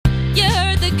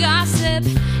gossip,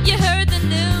 you heard the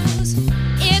news.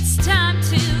 It's time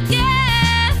to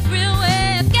get real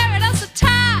with Garrett and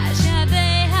Taj. Yeah,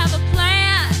 they have a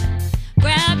plan.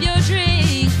 Grab your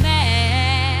drink,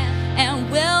 man, and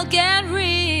we'll get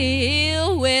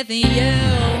real with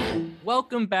you.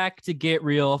 Welcome back to Get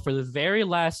Real for the very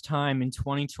last time in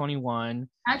 2021.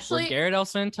 Actually, We're Garrett,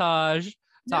 Elsa, and Taj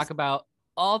talk Yes. about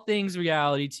all things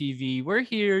reality TV. We're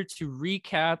here to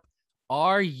recap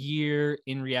our year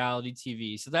in reality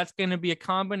TV. So that's going to be a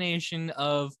combination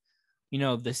of,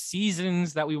 the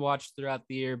seasons that we watched throughout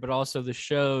the year, but also the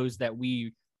shows that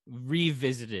we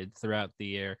revisited throughout the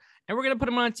year. And we're going to put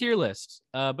them on a tier list.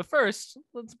 But first,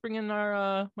 let's bring in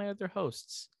our my other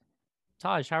hosts.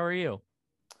 Taj, how are you?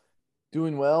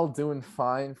 Doing well, doing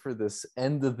fine for this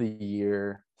end of the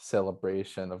year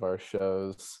celebration of our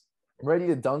shows. I'm ready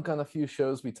to dunk on a few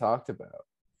shows we talked about.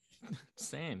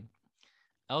 Same.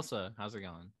 Elsa, how's it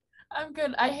going? I'm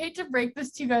good. I hate to break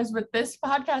this to you guys, but this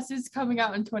podcast is coming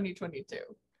out in 2022.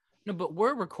 No, but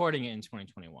we're recording it in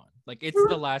 2021. Like, it's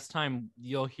the last time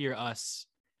you'll hear us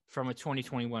from a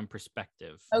 2021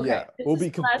 perspective. Okay. Yeah, this we'll is be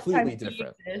the last time completely we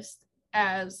different. exist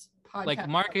as podcast. Like,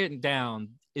 mark it down.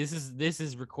 This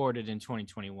is recorded in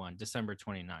 2021, December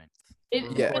 29th. We're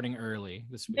Yeah. recording early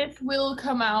this week. This will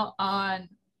come out on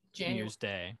New Year's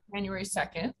Day. January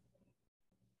 2nd.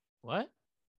 What?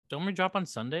 Don't we drop on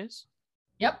Sundays?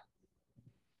 Yep.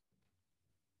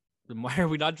 Then why are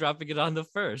we not dropping it on the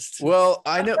first? Well,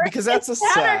 I know because that's a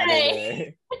Saturday.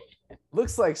 Saturday.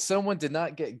 Looks like someone did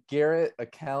not get Garrett a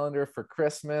calendar for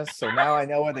Christmas, so now I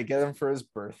know what to get him for his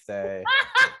birthday.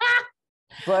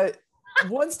 But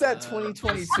once that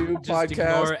 2022 Just podcast,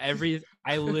 ignore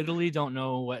I literally don't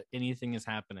know what anything is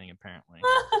happening, apparently.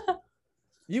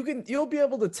 you'll be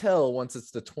able to tell once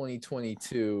it's the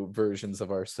 2022 versions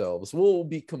of ourselves. We'll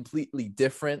be completely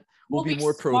different. We'll be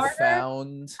more smarter.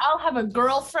 profound. I'll have a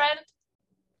girlfriend.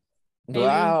 Maybe.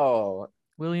 Wow.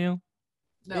 Will you?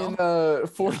 No. In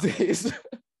 4 days.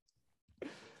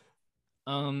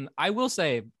 I will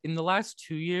say in the last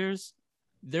 2 years,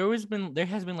 there has been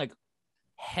like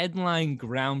headline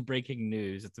groundbreaking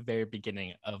news at the very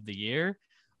beginning of the year,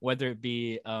 whether it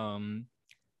be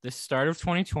the start of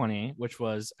 2020, which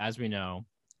was, as we know,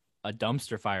 a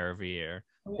dumpster fire of a year,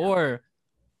 Yeah. or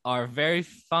our very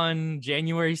fun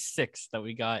January 6th that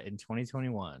we got in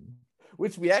 2021.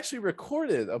 Which we actually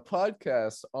recorded a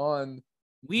podcast on.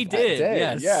 We that did, day.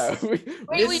 yes. Yeah. Wait,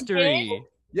 we Mystery. did?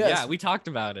 Yes. Yeah, we talked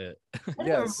about it. I don't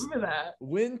Yes. remember that.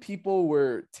 When people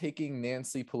were taking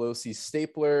Nancy Pelosi's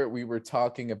stapler, we were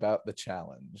talking about the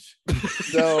challenge.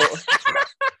 So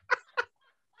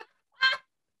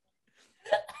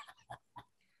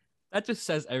That just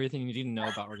says everything you need to know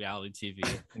about reality TV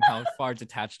and how far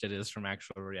detached it is from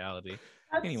actual reality.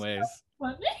 That's Anyways,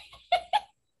 so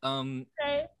funny.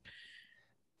 Okay.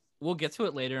 we'll get to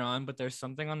it later on, but there's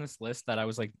something on this list that I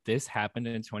was like, this happened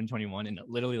in 2021, and it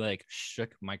literally like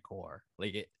shook my core.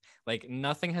 Like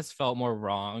nothing has felt more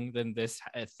wrong than this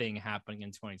thing happening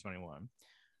in 2021.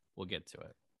 We'll get to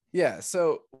it. yeah,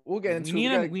 so we'll get into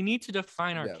it. We need to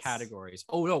define our Yes. categories.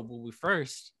 Oh no,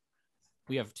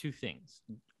 we have two things.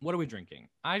 What are we drinking?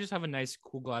 I just have a nice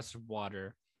cool glass of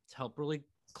water to help really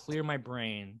clear my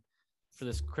brain for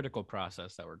this critical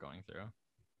process that we're going through.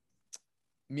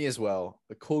 Me as well.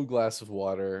 A cold glass of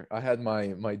water. I had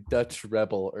my Dutch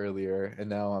Rebel earlier, and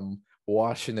now I'm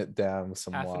washing it down with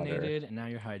some water. Caffeinated, and now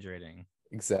you're hydrating.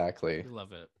 Exactly. We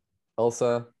love it.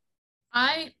 Elsa,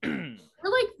 We're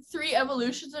like 3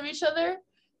 evolutions of each other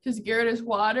because Garrett is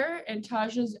water and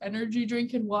Tasha's energy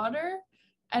drink and water,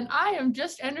 and I am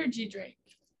just energy drink.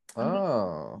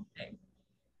 oh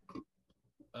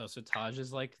Oh, so Taj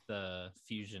is like the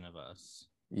fusion of us.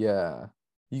 yeah,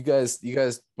 you guys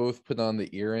both put on the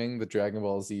earring, the Dragon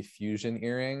Ball Z fusion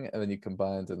earring, and then you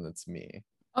combined, and it's me.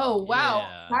 Oh wow,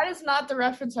 Yeah. that is not the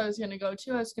reference I was gonna go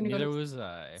to. I was gonna Neither go to was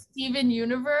I. Steven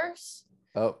Universe.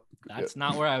 Oh, That's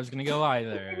not where I was gonna go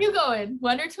either. Where are you going?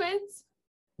 Wonder Twins?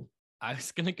 I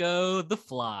was gonna go The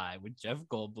Fly with Jeff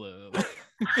Goldblum,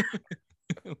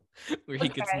 where he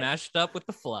gets Okay. mashed up with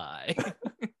the fly.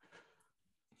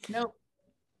 Nope.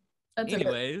 That's okay.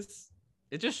 Anyways,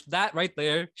 it just that right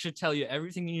there should tell you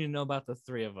everything you need to know about the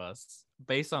three of us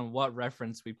based on what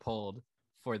reference we pulled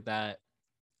for that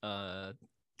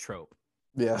trope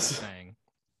yes. thing.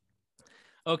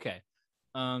 Okay.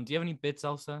 Do you have any bits,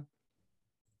 Elsa?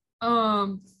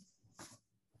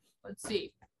 Let's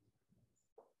see.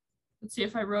 Let's see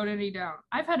if I wrote any down.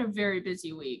 I've had a very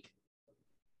busy week.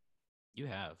 You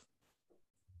have.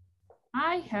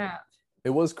 I have. It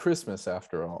was Christmas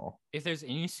after all. If there's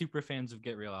any super fans of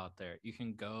Get Real out there, you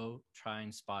can go try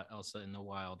and spot Elsa in the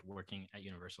wild working at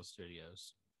Universal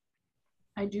Studios.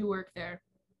 I do work there.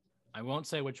 I won't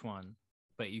say which one,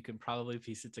 but you can probably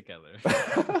piece it together.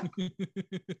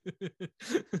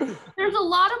 There's a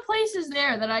lot of places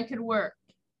there that I could work.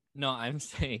 No, I'm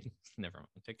saying never mind.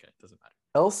 Okay, it doesn't matter.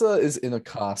 Elsa is in a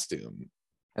costume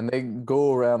and they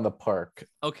go around the park.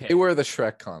 Okay. They wear the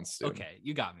Shrek costume. Okay,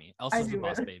 you got me. Elsa's the do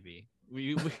boss it. baby.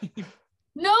 We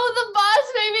No, the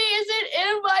boss baby isn't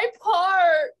in my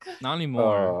park. not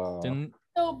anymore. Oh. Didn't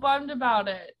So bummed about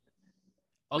it.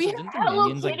 also have didn't the Hello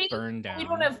minions like Kitty, burn down? We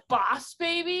don't have boss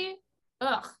baby.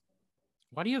 Ugh.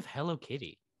 Why do you have Hello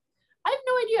Kitty? I have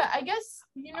no idea. I guess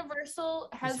Universal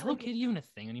has Is Hello like, Kitty even a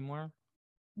thing anymore?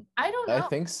 I don't know. I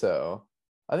think so.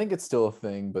 I think it's still a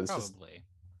thing, but Probably.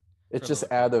 it's for just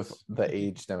little out of kids. the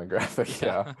age demographic.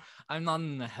 Yeah. I'm not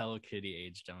in the Hello Kitty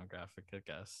age demographic, I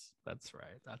guess. That's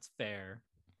right. That's fair.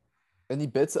 Any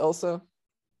bits, Elsa?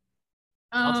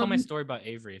 I'll tell my Um, story about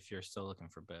Avery if you're still looking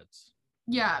for bits.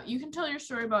 Yeah, you can tell your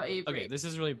story about Avery. Okay, this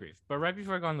is really brief. But right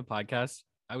before I got on the podcast,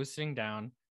 I was sitting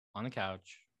down on the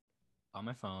couch on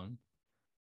my phone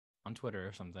on Twitter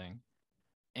or something.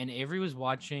 And Avery was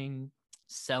watching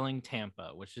Selling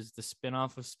Tampa, which is the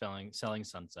spinoff of Selling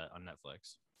Sunset on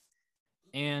Netflix.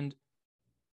 And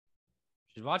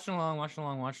she's watching along.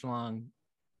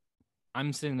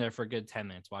 I'm sitting there for a good 10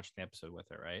 minutes watching the episode with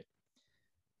her, right?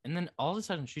 And then all of a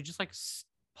sudden, she just like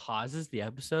pauses the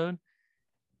episode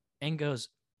and goes,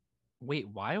 "Wait,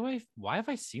 why have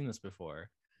I seen this before?"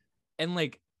 And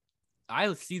like,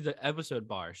 I see the episode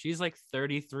bar. She's like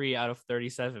 33 out of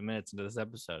 37 minutes into this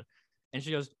episode, and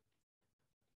she goes,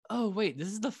 "Oh wait, this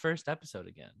is the first episode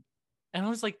again." And I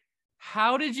was like,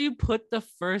 "How did you put the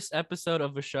first episode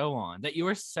of a show on that you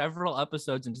were several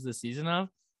episodes into the season of,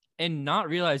 and not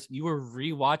realize you were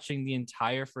rewatching the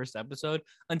entire first episode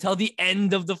until the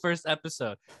end of the first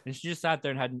episode?" And she just sat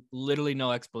there and had literally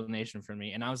no explanation for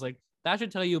me. And I was like, that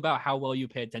should tell you about how well you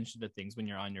pay attention to things when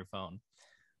you're on your phone.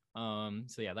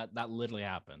 So yeah, that literally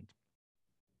happened.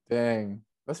 Dang,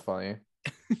 that's funny.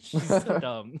 She's so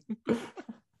dumb.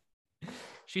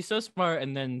 She's so smart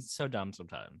and then so dumb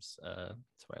sometimes.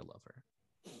 That's why I love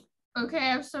her. Okay,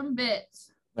 I have some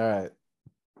bits. All right.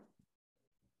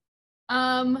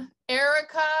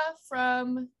 Erica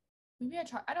from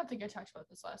I don't think I talked about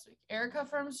this last week. Erica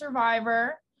from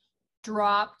Survivor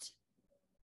dropped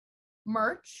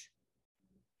merch.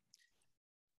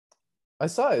 I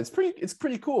saw it. It's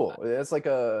pretty cool. It's like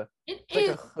a It It's like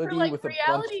a is hoodie for like with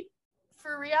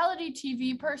a reality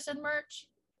TV person merch.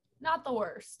 Not the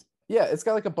worst. yeah, it's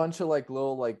got like a bunch of like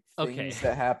little like things Okay.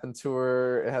 that happen to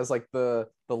her. It has like the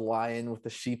lion with the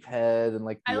sheep head and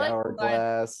like I the like the lion.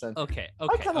 hourglass and Okay.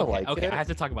 kinda like okay. it. I have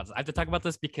to talk about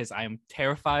this because I am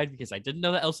terrified because I didn't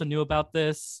know that Elsa knew about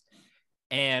this.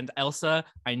 And Elsa,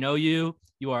 I know you.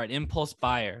 You are an impulse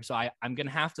buyer. So I'm going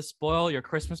to have to spoil your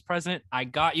Christmas present. I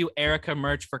got you Erica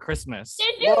merch for Christmas.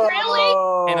 Did you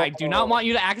really? And I do not want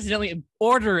you to accidentally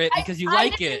order it because you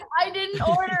like it. I didn't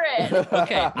order it.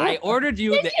 Okay, I ordered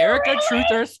you Did the you Erica really?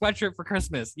 Truther sweatshirt for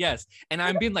Christmas. Yes. And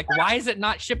I'm being like, why is it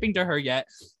not shipping to her yet?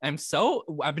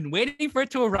 I've been waiting for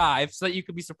it to arrive so that you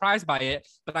could be surprised by it.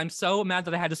 But I'm so mad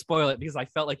that I had to spoil it because I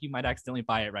felt like you might accidentally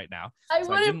buy it right now. I So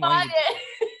I wouldn't didn't buy want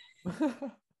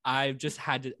it. I just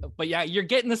had to, but yeah, you're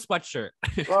getting the sweatshirt.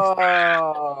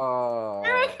 Oh.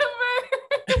 Erica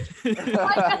merch.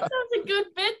 That was a good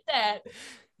bit then.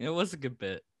 It was a good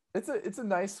bit. It's a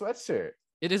nice sweatshirt.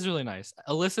 It is really nice.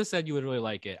 Alyssa said you would really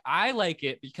like it. I like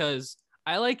it because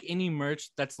I like any merch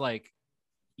that's like,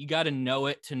 you got to know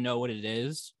it to know what it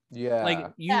is. Yeah. Like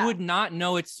you Yeah. would not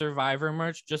know it's Survivor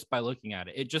merch just by looking at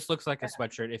it. It just looks like a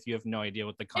sweatshirt if you have no idea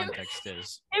what the context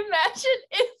is. Imagine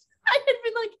if I had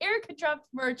been like, Erica dropped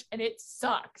merch and it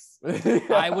sucks.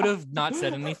 I would have not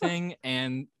said anything,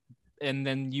 and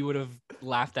then you would have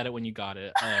laughed at it when you got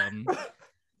it. Good thing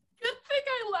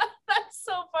I laughed. That's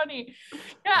so funny.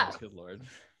 Yeah. Oh, good lord.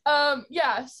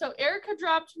 Yeah. So Erica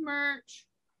dropped merch.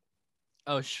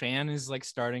 Oh, Shan is like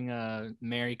starting a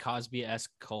Mary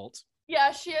Cosby-esque cult.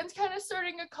 Yeah, Shan's kind of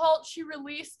starting a cult. She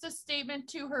released a statement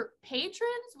to her patrons.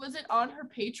 Was it on her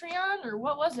Patreon or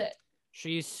what was it?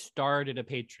 She started a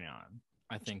Patreon,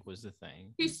 I think was the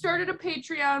thing. She started a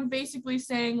Patreon basically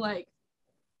saying like,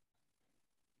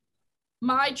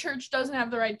 my church doesn't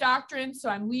have the right doctrine, so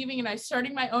I'm leaving and I'm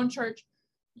starting my own church.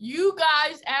 You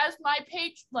guys, as my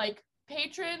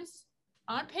patrons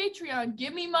on Patreon,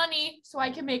 give me money so I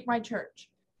can make my church.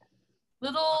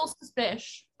 Little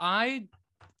suspicious. I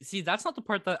see that's not the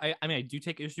part that I mean I do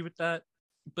take issue with that,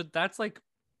 but that's like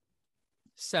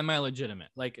semi-legitimate.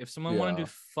 Like if someone wanted Yeah.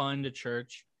 to fund a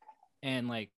church and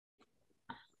like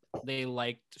they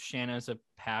liked Shanna as a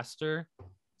pastor,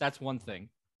 that's one thing.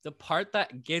 The part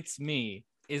that gets me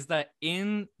is that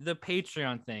in the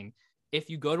Patreon thing, if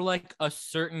you go to like a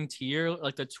certain tier,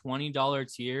 like the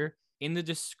 $20 tier, in the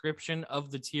description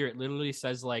of the tier, it literally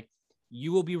says like,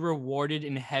 you will be rewarded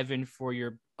in heaven for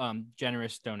your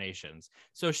generous donations.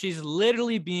 So she's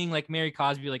literally being like Mary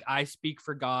Cosby, like, I speak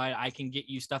for God, I can get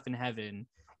you stuff in heaven.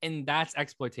 And that's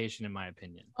exploitation, in my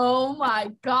opinion. Oh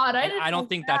my God. I don't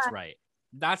think that's right.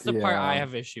 That's the part I Yeah.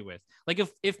 have issue with. Like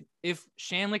if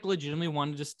Shan like legitimately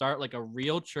wanted to start like a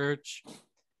real church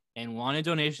and wanted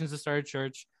donations to start a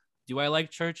church, do I like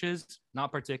churches?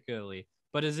 Not particularly.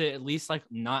 But is it at least like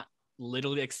not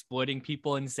literally exploiting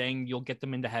people and saying you'll get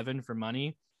them into heaven for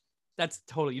money? That's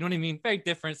totally, you know what I mean? Very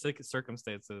different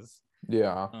circumstances.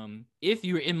 Yeah. If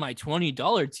you're in my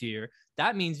 $20 tier,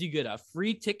 that means you get a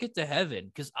free ticket to heaven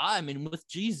because I'm in with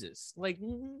Jesus. Like, I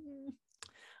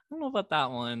don't know about that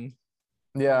one.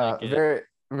 Yeah. like it. Very,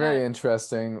 very Yeah.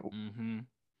 interesting. Mm-hmm.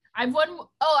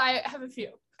 I have a few.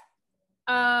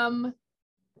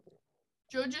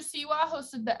 Jojo Siwa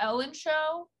hosted the Ellen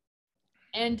Show,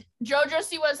 and Jojo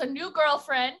Siwa's a new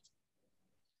girlfriend.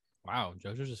 Wow,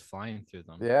 JoJo's just flying through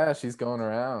them. Yeah, she's going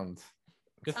around.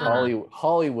 Good for her.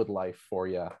 Hollywood life for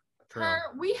you. Girl.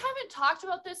 We haven't talked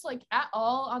about this like at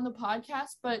all on the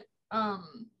podcast, but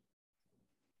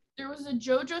there was a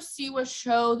Jojo Siwa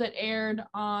show that aired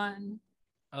on.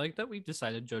 I like that we've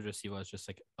decided JoJo Siwa is just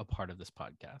like a part of this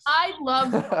podcast. I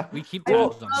love. We keep I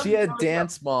tabs Well, on she it. had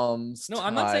Dance Moms. No,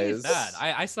 I'm not saying it's ties.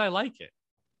 bad. I said I like it.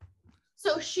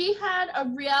 So she had a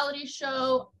reality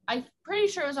show. I'm pretty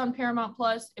sure it was on Paramount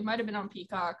Plus. It might have been on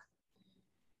Peacock.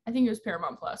 I think it was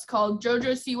Paramount Plus, called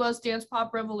JoJo Siwa's Dance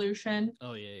Pop Revolution,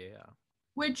 Oh yeah.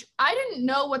 which I didn't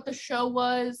know what the show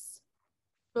was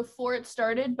before it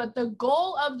started, but the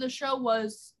goal of the show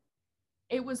was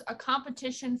it was a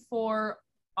competition for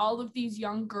all of these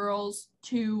young girls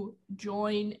to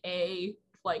join a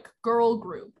like girl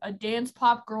group, a dance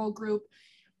pop girl group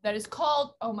that is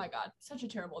called, oh my God, such a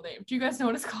terrible name. Do you guys know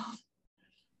what it's called?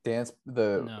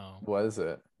 No. What is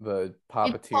it? The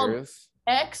called- Poppeteers.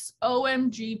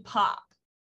 XOMG Pop.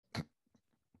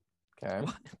 Okay.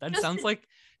 What? That Just- sounds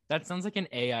like an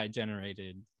AI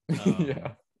generated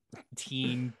Yeah.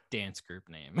 teen dance group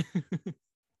name.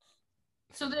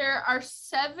 So there are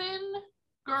 7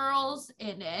 girls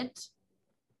in it.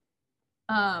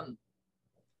 Seven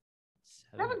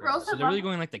girls So have they're really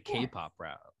one- going like the K-pop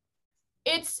route.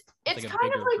 It's It's like a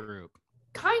kind of bigger like group.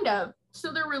 kind of.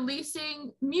 So they're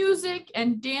releasing music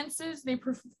and dances. They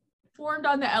performed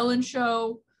on the Ellen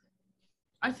Show.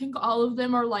 I think all of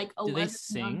them are like 11 they and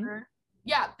sing? younger.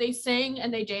 Yeah, they sing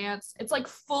and they dance. It's like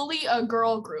fully a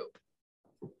girl group.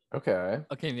 Okay.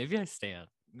 Okay, maybe I stand.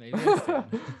 Maybe I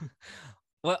stand.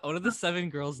 What are the 7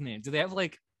 girls' names? Do they have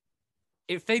like,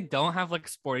 if they don't have like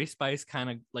Sporty Spice kind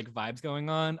of like vibes going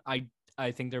on, I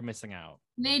think they're missing out.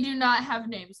 They do not have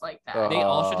names like that. They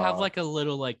all should have Uh, like a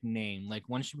little like name. Like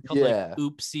one should be called Yeah. like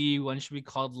Oopsie, one should be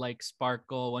called like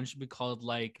Sparkle, one should be called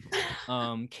like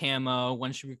Camo,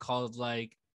 one should be called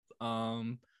like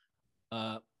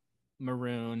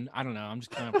Maroon. I don't know. I'm just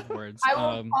coming up with words. I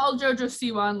will call JoJo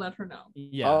Siwa and let her know.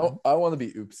 Yeah, Oh, I want to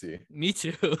be Oopsie. me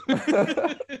too.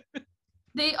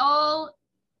 They all,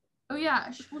 oh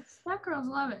yeah, that girls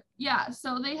love it. Yeah,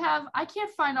 so they have, I can't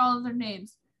find all of their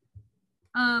names.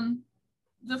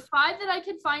 The 5 that I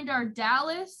can find are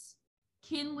Dallas,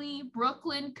 Kinley,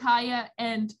 Brooklyn, Kaya,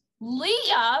 and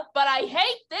Leah, but I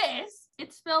hate this.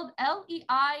 It's spelled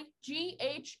Leigha.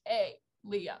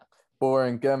 Leah.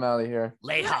 Boring. Get him out of here.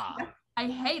 Leha. I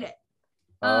hate it.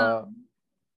 Uh,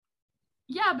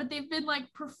 Yeah, but they've been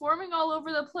like performing all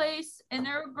over the place, and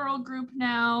they're a girl group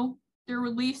now.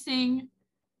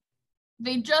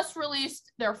 They just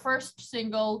released their first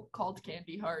single called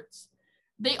Candy Hearts.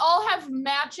 They all have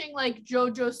matching like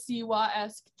JoJo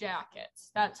Siwa-esque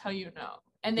jackets. That's how you know.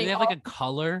 And Do they they have all, like a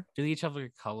color? Do they each have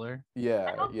like a color? I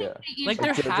yeah. don't think Yeah. they each Like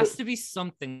have- there Like, has to be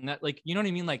something that like, you know what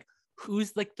I mean? Like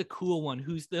who's like the cool one?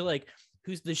 Who's the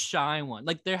shy one?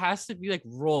 Like there has to be like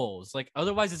roles. Like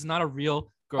otherwise it's not a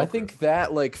real girl I think group.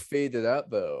 that like faded out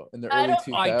though in the I early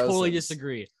don't- 2000s. I totally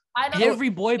disagree. I don't Every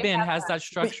boy they band have has that. that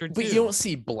structure But too. you don't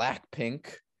see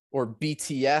Blackpink or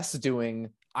BTS doing.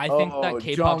 I think Oh, that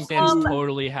K-pop Jungkook. stands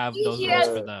totally have those roles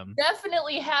BTS for them.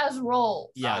 definitely has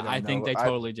roles. Yeah, don't I think know. they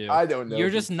totally do. I don't know. You're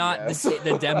just not BTS.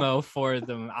 the demo for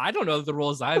them. I don't know the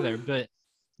rules either, but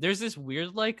there's this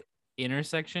weird like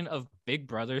intersection of Big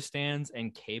Brother stands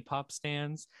and K-pop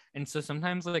stands, and so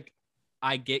sometimes like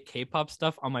I get K-pop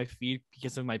stuff on my feed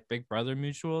because of my Big Brother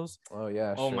mutuals. Oh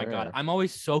yeah. Oh my god, sure. I'm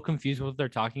always so confused with what they're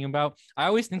talking about. I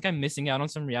always think I'm missing out on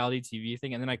some reality TV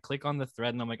thing, and then I click on the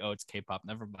thread and I'm like, oh, it's K-pop.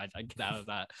 Never mind, I get out of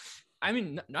that. I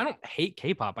mean, I don't hate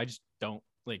K-pop. I just don't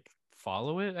like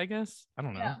follow it, I guess. I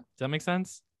don't know. Yeah. Does that make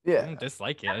sense? I Yeah. don't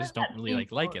dislike it. I just don't really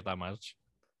like it that much.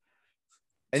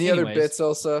 Any other Anyways. bits,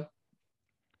 Elsa?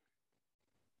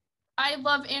 I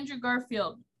love Andrew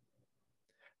Garfield.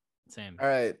 Same. All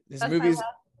right, his That's my movies, last-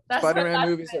 that's my Spider-Man last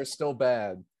movies bit. are still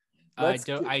bad.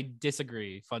 I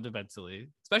disagree fundamentally.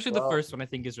 Especially the Well- first one I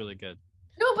think is really good.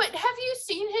 No, but have you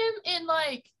seen him in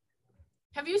like?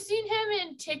 Have you seen him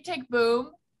in Tick Tick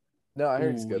Boom? No, I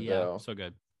heard it's Ooh, good yeah, though. so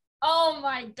good. Oh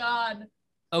my god.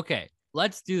 Okay,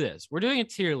 let's do this. We're doing a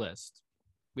tier list.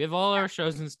 We have all our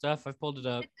shows and stuff. I've pulled it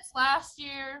up. Did this last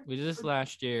year. We did this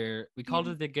last year. We called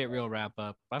it the Get Real wrap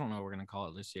up. I don't know what we're gonna call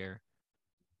it this year.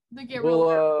 The Get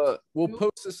Real. We'll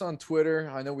post this on Twitter.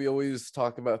 I know we always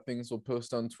talk about things we'll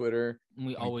post on Twitter. And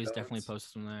we always don't. definitely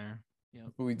post them there. Yeah.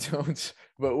 But we don't.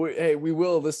 But we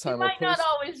will this We time. might We'll not post-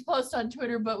 always post on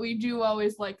Twitter, but we do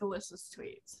always like Alyssa's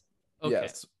tweets. Okay.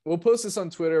 Yes, we'll post this on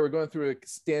Twitter. We're going through a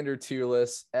standard tier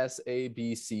list: S, A,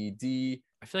 B, C, D.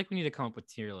 I feel like we need to come up with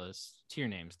tier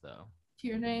names though.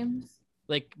 Tier names.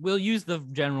 Like we'll use the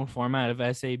general format of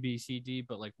S, A, B, C, D,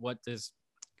 but like what's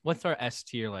our S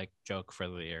tier like joke for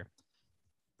the year?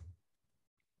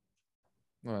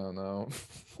 I don't know.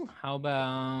 How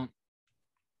about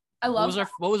I love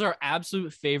what was our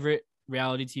absolute favorite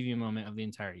reality TV moment of the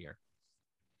entire year?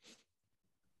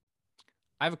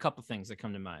 I have a couple things that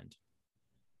come to mind.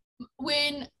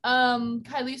 when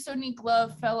Kylie Sonique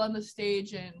Love fell on the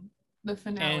stage in the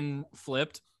finale. And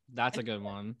flipped. That's a good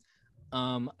one.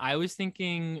 I was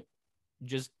thinking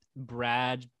just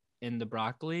Brad in the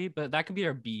broccoli, but that could be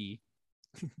our B.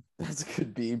 That's a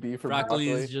good B. B for Broccoli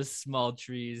broccoli. is just small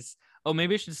trees. Oh,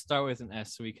 maybe I should start with an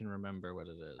S so we can remember what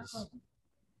it is.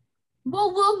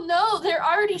 Well, we'll know. They're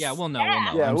already Yeah, we'll know.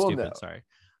 stacked. Yeah, I'm we'll stupid. know. Sorry.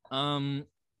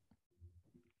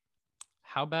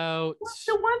 How about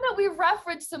The one that we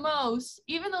referenced the most,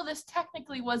 even though this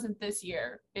technically wasn't this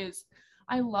year, is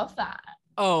I love that.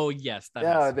 Oh yes, that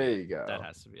has Yeah, to be there it. you go. That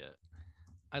has to be it.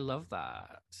 I love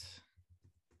that.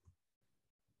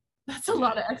 That's a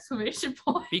lot of exclamation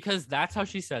points. Because that's how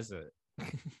she says it.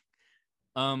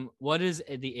 What is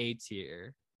the A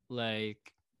tier? Like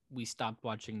we stopped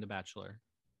watching The Bachelor.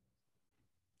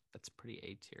 That's pretty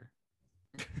A tier.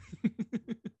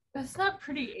 That's not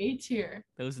pretty A tier.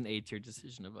 That was an A tier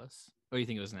decision of us. Or you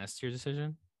think it was an S tier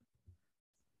decision?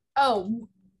 Oh,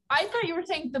 I thought you were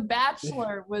saying The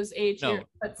Bachelor was A tier. No,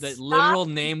 but The stop- literal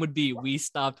name would be We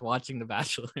Stopped Watching The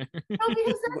Bachelor. No, because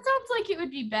that sounds like it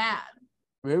would be bad.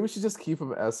 Maybe we should just keep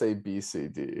them S, A, B, C,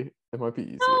 D. It might be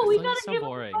easier. No, we It's gotta so give 'em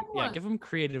boring. fun Yeah, ones. give them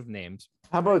creative names.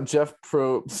 How about Jeff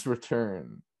Probst's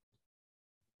return?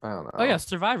 I don't know. Oh yeah,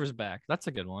 Survivor's back. That's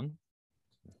a good one.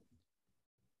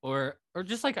 Or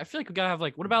just like I feel like we gotta have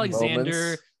like what about like Xander?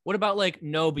 Moments. What about like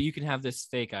no, but you can have this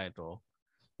fake idol.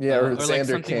 Yeah, or like Xander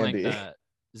something Candy. like that.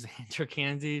 Xander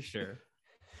Candy, sure.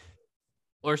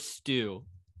 Or Stew.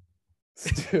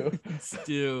 Stu.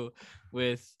 Stew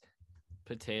with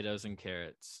potatoes and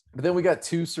carrots. But then we got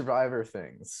two Survivor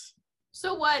things.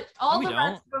 So what? All we the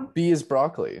rest of them. B is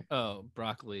broccoli. Oh,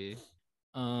 broccoli.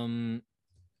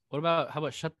 What about how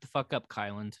about shut the fuck up,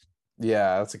 Kyland?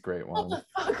 Yeah, that's a great What one. the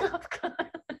fuck up,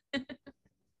 guys?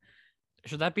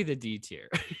 Should that be the D tier?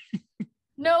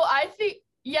 No, I think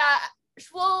yeah.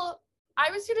 Well,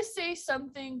 I was gonna say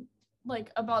something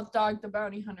like about Dog the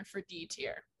Bounty Hunter for D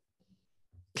tier.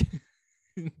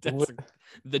 That's What-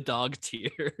 the dog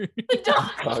tier. The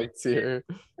dog. Dog tier.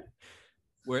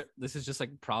 Where this is just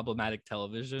like problematic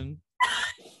television.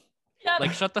 Yeah,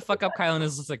 Like shut the fuck up, Kylan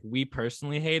is just like we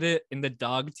personally hate it. And the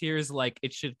dog tier is like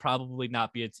it should probably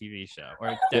not be a TV show, or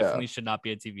it Yeah. definitely should not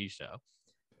be a TV show.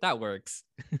 That works.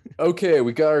 Okay,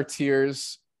 we got our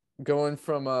tiers going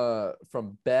from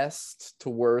best to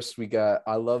worst. We got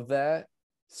I love that.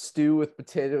 Stew with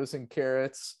potatoes and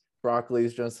carrots. Broccoli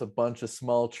is just a bunch of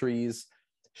small trees.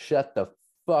 Shut the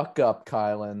fuck up,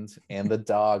 Kyland, and the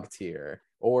dog tier,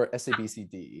 or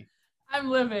SABCD. I'm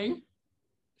living.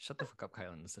 Shut the fuck up,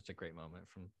 Kylan is such a great moment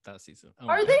from that season. Oh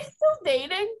Are my they God. still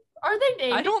dating? Are they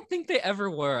dating? I don't think they ever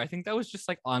were. I think that was just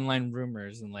like online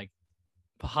rumors and like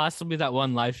possibly that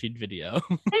one live feed video.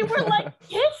 They were like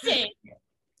kissing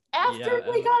after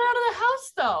Yeah. they got out of the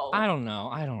house, though. I don't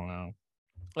know.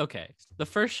 Okay. The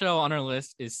first show on our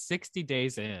list is 60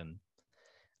 Days In.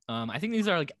 I think these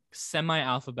are like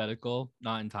semi-alphabetical,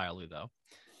 not entirely though.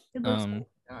 It looks um, like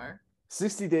they are.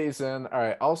 60 days in. All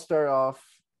right, I'll start off.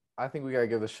 I think we gotta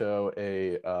give the show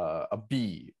a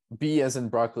B. B as in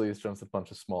broccoli is just a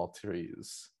bunch of small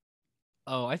trees.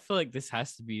 Oh, I feel like this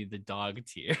has to be the dog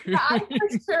tier. I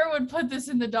for sure would put this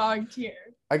in the dog tier.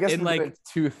 I guess And, we're like- like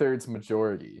 2/3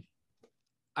 majority.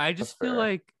 I just That's feel fair.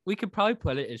 like we could probably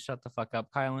put it as shut the fuck up,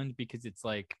 Kylan, because it's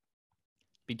like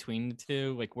between the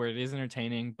two, like where it is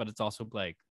entertaining, but it's also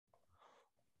like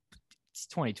it's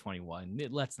 2021.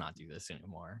 Let's not do this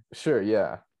anymore. Sure,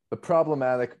 yeah. The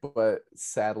problematic but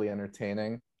sadly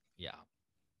entertaining. Yeah.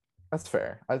 That's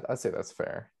fair. I'd say that's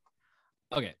fair.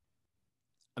 Okay.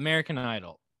 American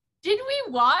Idol. Did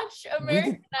we watch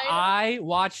American Idol? I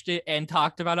watched it and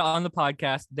talked about it on the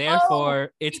podcast.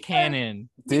 Therefore, it's because- canon.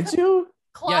 Did you?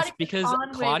 Yes, because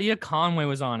Conway- Claudia Conway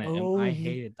was on it, and Oh, I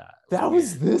hated that. It That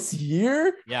was weird. this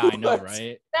year? Yeah, I know, What?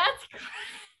 right?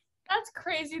 That's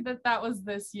crazy that was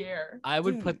this year. I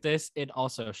would Dude. put this in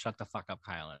also Shut the Fuck Up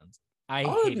Highlands. I I'm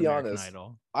gonna hate be American honest.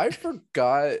 Idol.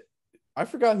 I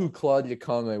forgot who Claudia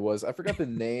Conway was. I forgot the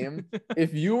name.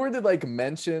 If you were to like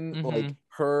mention Mhm. like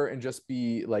her and just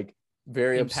be like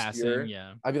very In obscure, passing,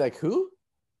 yeah. I'd be like, who?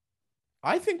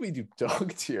 I think we do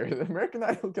dog tier. The American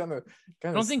Idol kind of.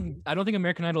 I don't think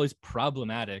American Idol is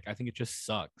problematic. I think it just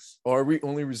sucks. Or are we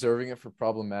only reserving it for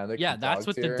problematic? Yeah, and that's dog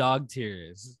what the tier? dog tier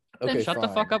is. Okay, Shut the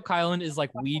fine. Fuck Up Kylan is like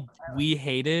we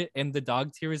hate it, and the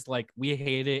dog tier is like we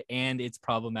hate it and it's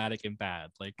problematic and bad.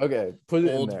 Like Okay, put it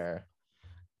Old- in there.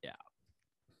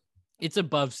 it's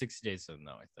above 60 days in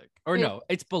though, I think. Or Yeah. no,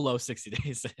 it's below 60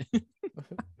 days in.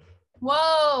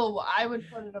 Whoa, I would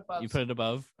put it above. You put it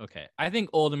above? Okay. I think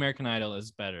old American Idol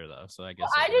is better though, so I guess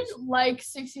I it is. didn't like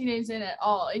 60 Days In at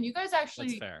all, and you guys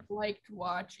actually fair. liked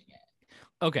watching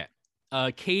it. Okay.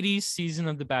 Katie's season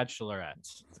of The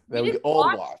Bachelorette. That we didn't all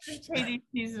watch watched. the Katie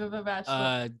season of The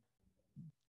Bachelor.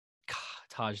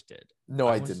 Taj did. No,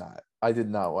 I I was- did not. I did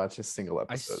not watch a single I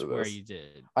episode of swear this. you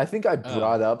did. I think I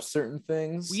brought up certain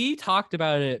things. We talked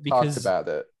about it talked because about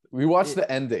it. We watched it-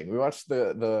 the ending. We watched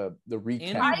the recap.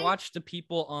 and we watched the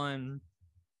people on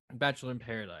Bachelor in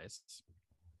Paradise.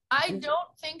 I don't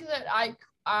think that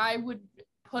I would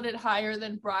put it higher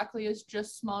than Broccoli is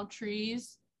Just Small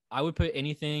Trees. I would put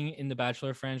anything in the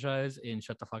Bachelor franchise in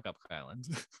Shut the Fuck Up Island,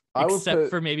 I would except put-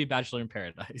 for maybe Bachelor in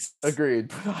Paradise. Agreed.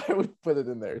 But I would put it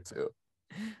in there too.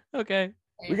 Okay.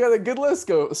 We got a good list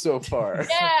go so far.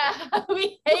 Yeah,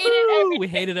 we hated Woo! everything. We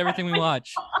hated everything we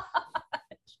watched.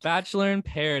 Bachelor in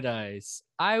Paradise.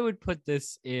 I would put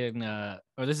this in or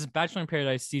this is Bachelor in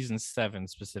Paradise season 7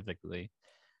 specifically.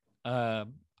 I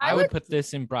would put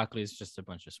this in Broccoli is Just a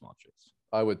Bunch of Small Trees.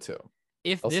 I would too.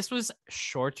 If Also- this was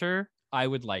shorter, I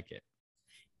would like it.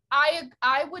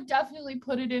 I would definitely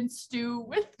put it in stew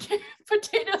with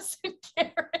potatoes and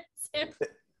carrots if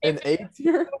An A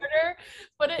tier? shorter,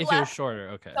 but it If it was lasts shorter,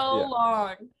 okay. so Yeah.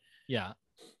 long. Yeah.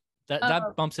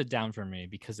 That bumps it down for me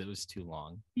because it was too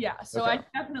long. Yeah, so Okay.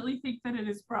 I definitely think that it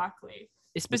is broccoli.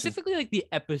 Specifically, like the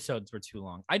episodes were too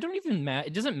long. I don't even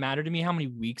it doesn't matter to me how many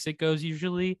weeks it goes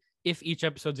usually if each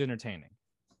episode's entertaining.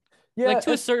 Yeah. Like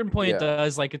to a certain point yeah. it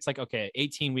does. Like it's like okay,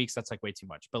 18 weeks, that's like way too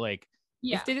much. But like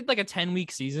Yeah, if they did like a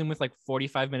 10-week season with like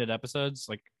 45-minute episodes,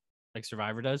 like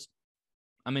Survivor does,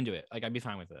 I'm into it. Like I'd be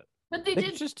fine with it. but they It's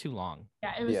did. just too long.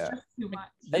 Yeah, it was Yeah. just too much.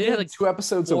 And They then had like 2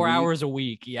 episodes a 4 week. hours a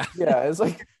week. Yeah. Yeah, it's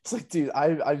like dude,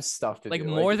 I've stuffed it. Like dude.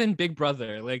 more than Big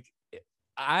Brother. Like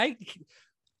I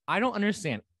don't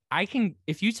understand.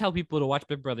 If you tell people to watch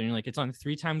Big Brother and you're like it's on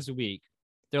 3 times a week,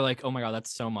 they're like, oh my god,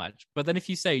 that's so much. But then if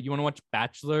you say you want to watch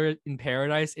Bachelor in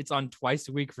Paradise, it's on twice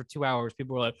a week for 2 hours.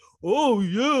 People are like, oh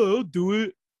yeah, I'll do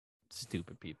it.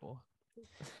 Stupid people.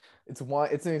 it's wine.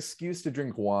 It's an excuse to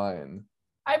drink wine,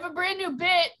 I have a brand new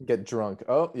bit. get drunk.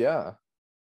 Oh yeah.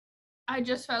 I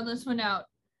just found this one out.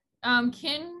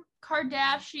 Kim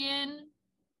Kardashian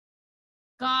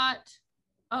got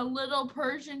a little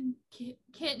Persian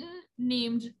kitten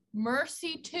named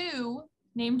Mercy 2,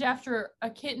 named after a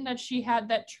kitten that she had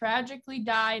that tragically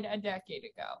died a decade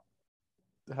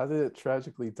ago. How did it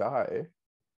tragically die?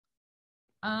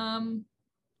 I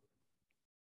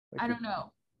don't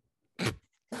know.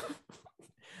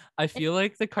 I feel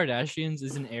like the Kardashians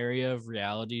is an area of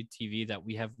reality TV that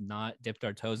we have not dipped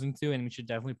our toes into, and we should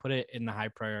definitely put it in the high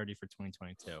priority for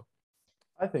 2022.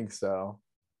 I think so.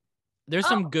 There's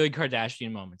some good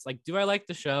Kardashian moments. Like, do I like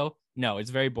the show? No, it's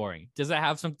very boring. Does it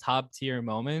have some top tier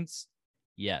moments?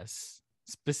 Yes.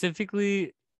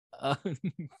 Specifically,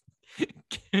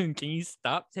 can you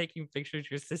stop taking pictures?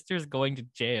 Your sister's going to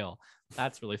jail.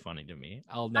 That's really funny to me.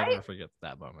 I'll never forget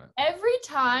that moment. Every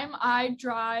time I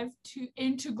drive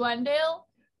into Glendale,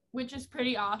 which is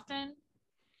pretty often,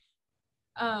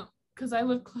 because I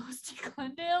live close to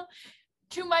Glendale,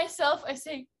 to myself I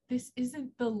say, "This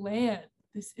isn't the land.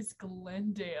 This is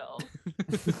Glendale."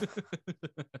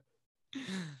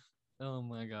 Oh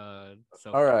my god.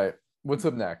 So All right. What's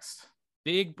up next?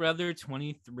 Big Brother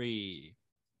 23.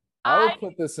 I would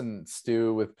put this in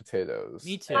stew with potatoes.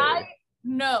 Me too.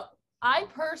 No, I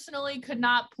personally could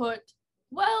not put.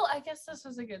 Well, I guess this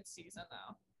was a good season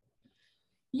though.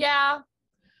 Yeah,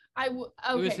 It was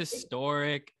Okay.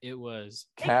 historic. It was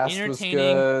Cast was entertaining.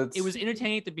 good. It was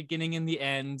entertaining at the beginning and the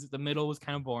end. The middle was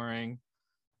kind of boring.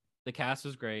 The cast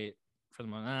was great for the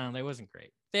most. No, they wasn't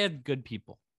great. They had good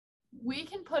people. We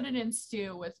can put it in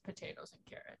stew with potatoes and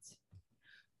carrots.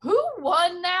 Who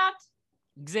won that?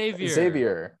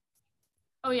 Xavier.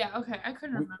 Oh yeah, okay. I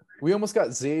couldn't remember. We almost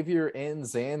got Xavier and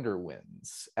Xander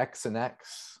wins. X and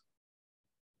X.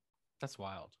 That's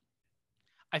wild.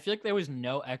 I feel like there was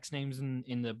no X names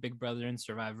in the Big Brother and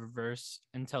Survivor verse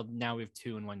until now. We have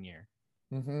 2 in 1 year.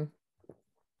 Mm-hmm.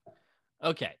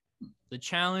 Okay. The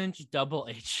challenge double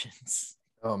H's.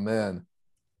 Oh man.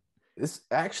 This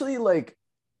actually, like,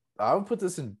 I would put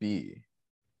this in B.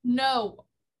 No.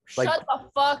 Like- Shut the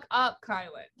fuck up,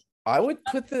 Kylan. I would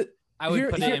put the I would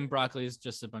Here- put here- it in broccoli as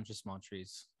just a bunch of small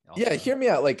trees. also. yeah, hear me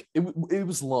out. Like it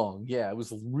was long. Yeah, it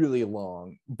was really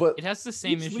long. But It has the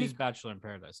same Each issues week- Bachelor in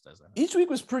Paradise doesn't. each week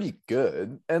was pretty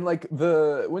good. And like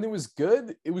when it was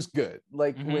good, it was good.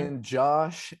 Like Mhm. when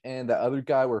Josh and the other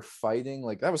guy were fighting,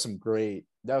 like that was some great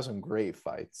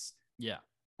fights. Yeah.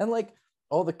 And like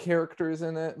all the characters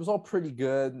in it was all pretty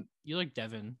good. You like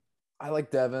Devin. I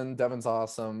like Devin. Devin's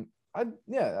awesome. I'd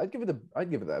give it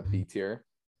that B tier.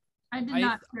 I did I-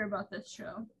 not care about this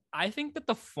show. I think that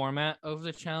the format of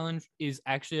the challenge is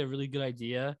actually a really good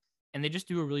idea, and they just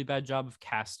do a really bad job of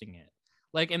casting it.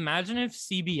 Like, imagine if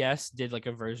CBS did like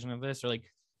a version of this, or like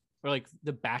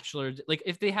The Bachelor, like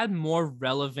if they had more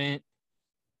relevant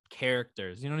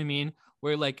characters, you know what I mean?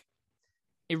 Where like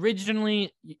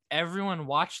originally everyone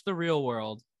watched The Real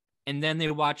World, and then they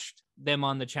watched them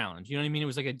on the challenge. You know what I mean? It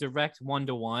was like a direct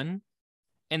 1-to-1.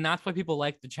 And that's why people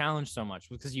like the challenge so much,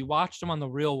 because you watched them on The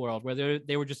Real World where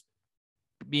they were just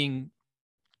being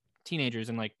teenagers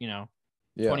and like,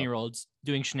 20-year-olds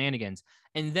doing shenanigans.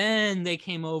 And then they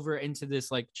came over into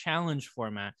this like challenge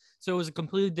format. So it was a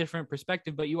completely different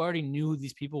perspective, but you already knew who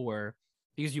these people were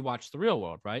because you watched The Real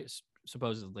World, right?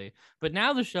 Supposedly. But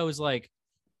now the show is like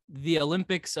the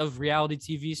Olympics of reality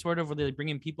TV, sort of, where they bring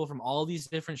in people from all these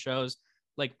different shows.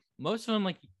 Like most of them,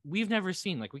 like we've never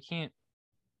seen. Like we can't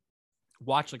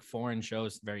watch like foreign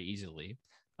shows very easily.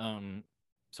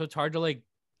 So it's hard to like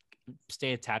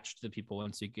stay attached to the people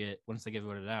once they get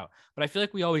voted out. But I feel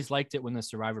like we always liked it when the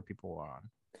Survivor people were on.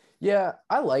 Yeah,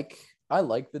 I like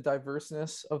the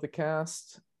diverseness of the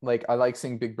cast. Like I like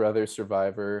seeing Big Brother,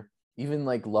 Survivor, even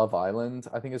like Love Island,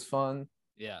 I think is fun.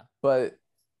 Yeah. But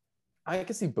I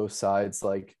can see both sides.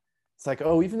 Like it's like,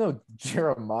 oh, even though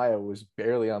Jeremiah was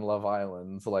barely on Love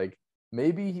Island, like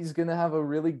maybe he's gonna have a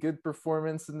really good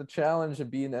performance in the challenge and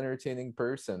be an entertaining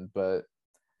person. But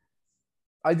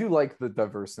I do like the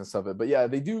diverseness of it. But yeah,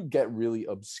 they do get really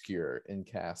obscure in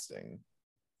casting.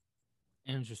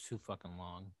 And it's just too fucking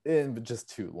long. And just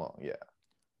too long, yeah.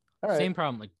 All right. Same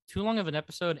problem, like too long of an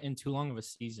episode and too long of a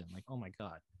season. Like, oh my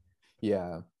God.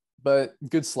 Yeah. But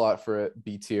good slot for it.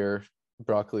 B tier.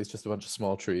 Broccoli's just a bunch of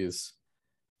small trees.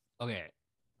 Okay.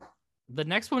 The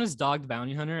next one is Dog the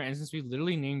Bounty Hunter. And since we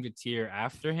literally named a tier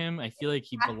after him, I feel like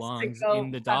he Has to belongs go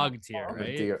in the dog down. tier, Oh,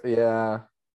 right? Yeah.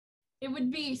 It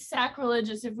would be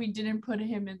sacrilegious if we didn't put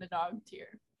him in the dog tier.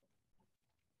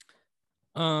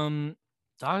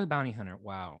 Dog the Bounty Hunter.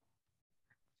 Wow.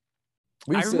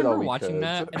 We I said all remember we watching could.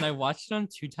 that, and I watched it on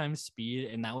 2 times speed,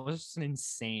 and that was just an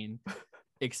insane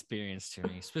experience to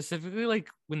me. Specifically, like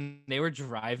when they were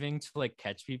driving to like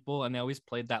catch people, and they always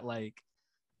played that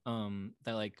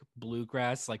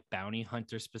bluegrass like bounty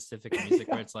hunter specific music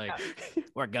where it's like,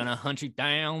 we're gonna hunt you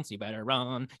down, so you better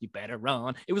run,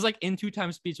 it was like in 2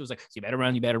 times speed, so it was like, so you better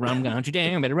run, I'm gonna hunt you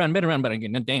down, better run, but I'm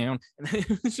getting down. And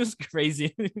it was just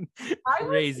crazy.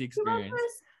 Crazy experience.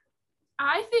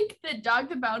 I think that Dog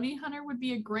the Bounty Hunter would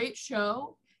be a great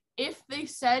show if they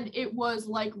said it was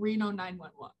like Reno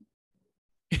 911.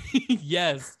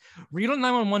 Yes, Reno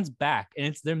 911's back, and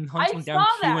it's them hunting down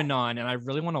saw that. QAnon, and I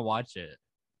really want to watch it.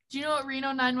 Do you know what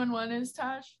Reno 911 is,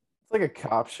 Taj? It's like a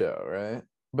cop show, right?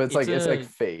 But it's It's like a-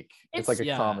 fake. It's like a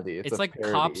Yeah, comedy. It's a like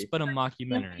parody. Cops, but a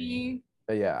mockumentary.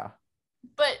 Campy. Yeah.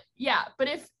 But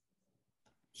if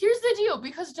here's the deal,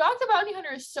 because Dog the Bounty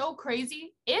Hunter is so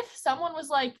crazy, if someone was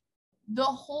like, the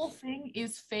whole thing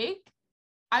is fake,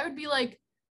 I would be like,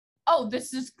 oh,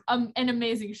 this is an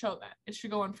amazing show then. It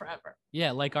should go on forever.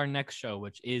 Yeah, like our next show,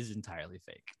 which is entirely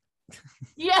fake.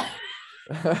 Yeah.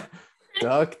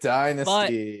 Duck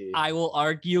Dynasty. I will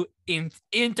argue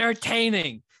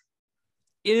entertaining.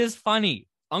 It is funny.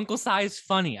 Uncle Si is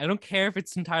funny. I don't care if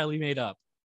it's entirely made up.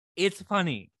 It's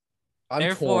funny. I'm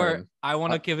Therefore, torn. I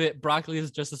want to give it broccoli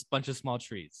is just a bunch of small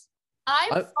trees.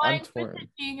 I'm I'm fine with torn. it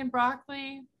being in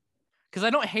broccoli. Because I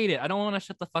don't hate it. I don't want to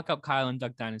shut the fuck up Kyle and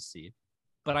Duck Dynasty.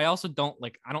 but I also don't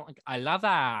like. I don't like. I love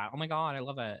that. Oh my god, I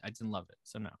love it. I didn't love it,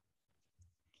 so no.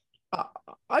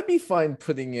 I'd be fine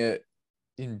putting it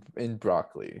in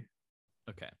broccoli.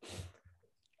 Okay,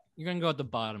 you're gonna go at the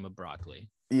bottom of broccoli.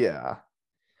 Yeah.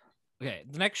 Okay,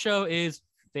 the next show is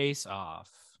Face Off.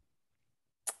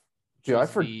 Dude, which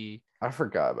is the I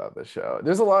forgot about this show.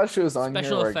 There's a lot of shows on here.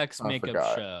 special where I effects kinda makeup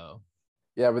forgot. show.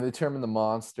 Yeah, when they determine the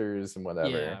monsters and whatever.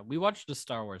 Yeah, we watched the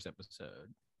Star Wars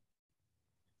episode.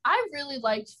 I really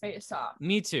liked Face Off.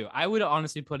 Me too. I would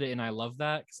honestly put it in I love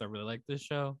that because I really like this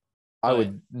show. I but-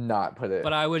 would not put it.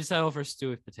 But I would settle for Stew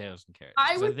with Potatoes and Carrots.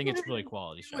 I 'cause would think put it's it really in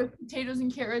quality show. With potatoes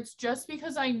and carrots, just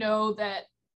because I know that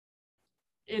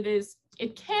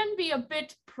it can be a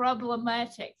bit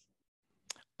problematic.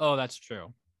 Oh, that's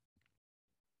true.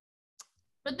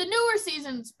 But the newer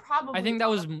seasons probably. I think that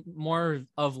was more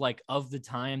of like of the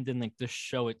time than like the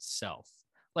show itself.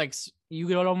 Like you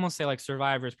could almost say like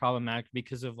Survivor is problematic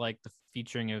because of like the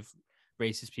featuring of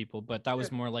racist people, but that was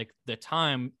Sure. more like the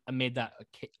time made that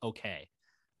okay,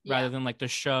 Yeah. rather than like the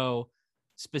show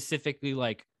specifically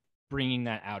like bringing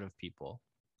that out of people.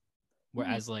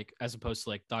 Whereas like as opposed to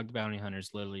like Dog the Bounty Hunter is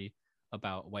literally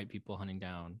about white people hunting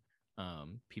down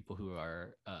people who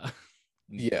are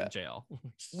in Yeah. jail.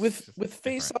 with It's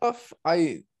Face different. Off,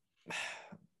 I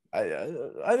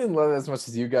didn't love it as much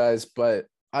as you guys, but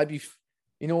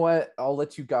you know what? I'll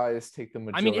let you guys take the I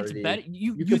majority. mean, it's better.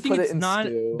 You could think put it it's in not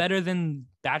stew. better than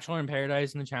Bachelor in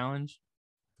Paradise and the Challenge?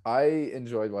 I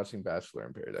enjoyed watching Bachelor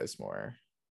in Paradise more.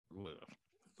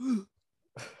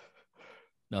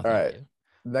 No, All thank right. you.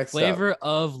 Next Flavor up,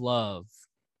 of Love.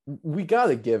 we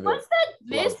gotta give Was it. that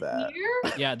this that.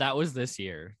 year? Yeah, that was this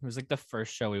year. It was like the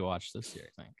first show we watched this year,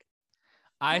 I think.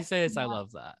 I say it's I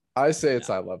love that. I say it's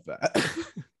I love that.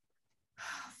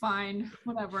 Fine,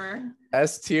 whatever.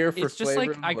 S tier for It's just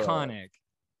like Flavor of Love. iconic.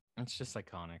 It's just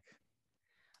iconic.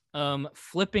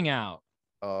 Flipping out.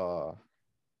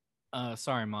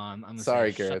 Sorry, Mom. I'm gonna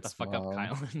Sorry, say, shut the Garrett's fuck mom.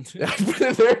 up, Kylan. Yeah, I put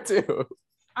it there too.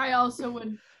 I also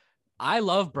would. I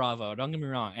love Bravo. Don't get me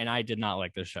wrong, and I did not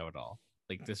like this show at all.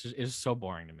 Like this is so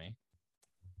boring to me.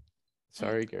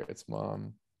 Sorry, Garrett's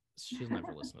mom. She'll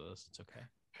never listen to this. It's okay.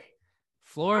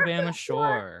 Floribama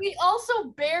Shore. We also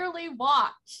barely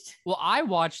watched. Well, I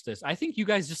watched this. I think you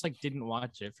guys just like didn't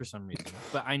watch it for some reason,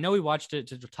 but I know we watched it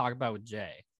to talk about with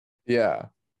Jay. Yeah,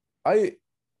 I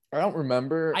don't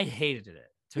remember. I hated it.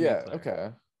 To be yeah, clear. okay.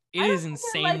 It I is don't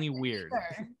think I insanely liked it weird.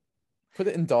 either. Put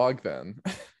it in dog then.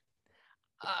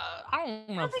 I don't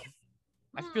know.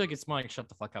 I feel like it's more like shut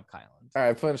the fuck up, Kylan. All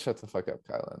right, plan to shut the fuck up,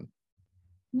 Kylan.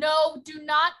 No, do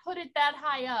not put it that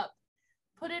high up.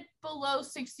 Put it below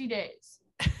 60 days.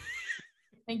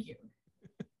 Thank you.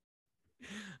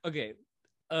 Okay.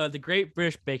 The Great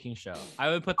British Baking Show. I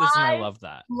would put this in I I love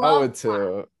that. I Love would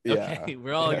too. Yeah. Okay,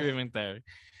 we're all in Yeah. agreement there.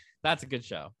 That's a good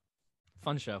show.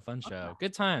 Fun show. Okay.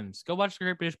 Good times. Go watch the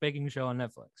Great British Baking Show on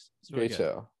Netflix. It's really Great good.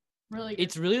 show. Really good.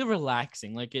 It's really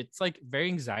relaxing. Like it's like very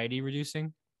anxiety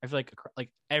reducing. I feel like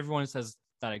everyone says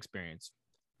that experience,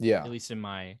 Yeah. at least in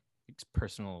my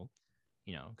personal,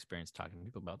 experience talking to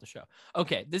people about the show.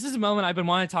 Okay, this is a moment I've been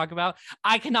wanting to talk about.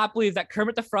 I cannot believe that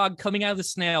Kermit the Frog coming out of the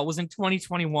snail was in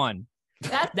 2021.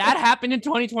 That's That happened in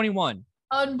 2021.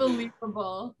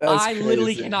 unbelievable. That's I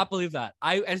literally crazy. cannot believe that.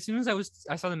 As soon as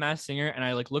I saw the Masked Singer and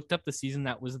I like looked up the season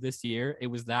that was this year, it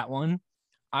was that one.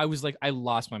 I was like, I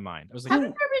lost my mind. I was like,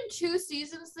 Haven't there been 2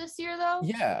 seasons this year though?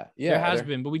 Yeah. Yeah. there has there-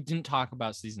 been, but we didn't talk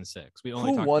about season 6. We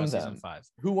only Who talked won about them? season 5.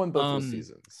 Who won both those Um,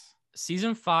 seasons?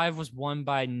 Season 5 was won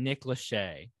by Nick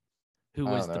Lachey, who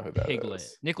I was don't know the who that Piglet.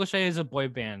 is. Nick Lachey is a boy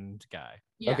band guy.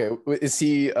 Yeah. Okay. Is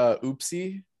he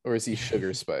Oopsie or is he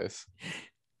Sugar Spice?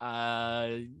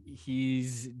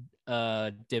 He's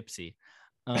Dipsy.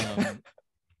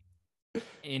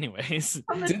 Anyways,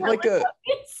 From the Did like a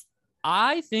Teletubbies.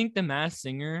 I think The Masked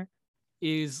Singer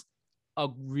is a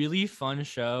really fun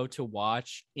show to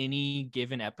watch any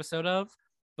given episode of,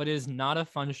 but it is not a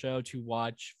fun show to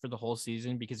watch for the whole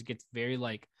season because it gets very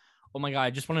like, oh my God, I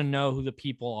just want to know who the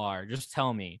people are. Just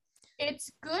tell me.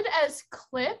 It's good as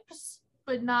clips,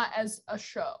 but not as a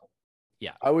show.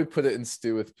 I would put it in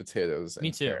stew with potatoes and Me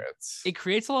too. carrots. It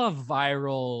creates a lot of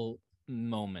viral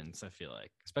moments, I feel like,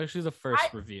 especially the first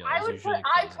reveal. I is would usually put.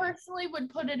 I crazy. personally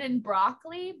would put it in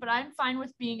broccoli, but I'm fine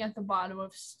with being at the bottom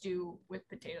of stew with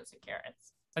potatoes and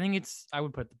carrots. I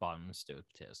would put the bottom of stew with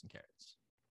potatoes and carrots.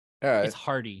 All right. It's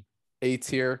hearty. A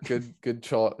tier.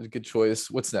 Good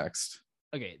choice. What's next?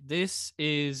 Okay, this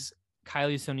is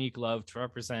Kylie Sonique Love to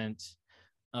represent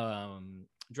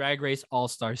Drag Race All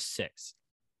Star 6.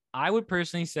 I would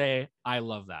personally say I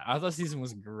love that. I thought the season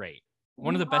was great.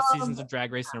 One of the best seasons of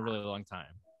Drag Race in a really long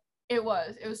time. It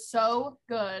was so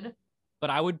good. but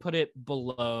I would put it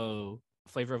below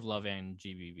Flavor of Love and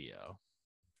GBBO.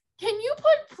 Can you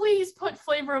please put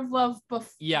Flavor of Love before?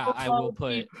 Yeah, I will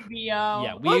put. GBBO?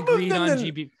 Yeah, we agreed on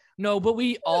GB. No, but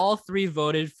we all three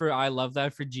voted for I Love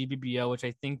That for GBBO, which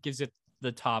I think gives it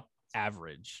the top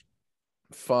average.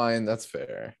 Fine, that's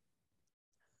fair.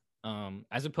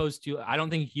 As opposed to, I don't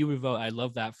think you would vote I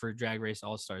Love That for Drag Race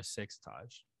All Star 6,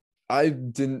 Taj. I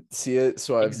didn't see it,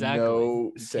 so I have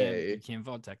no You say. can't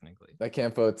vote technically. I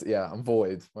can't vote. Yeah, I'm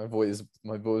void. My vote is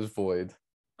void.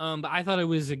 But I thought it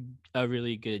was a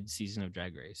really good season of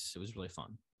Drag Race. It was really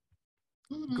fun.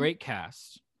 Mhm. Great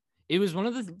cast. It was one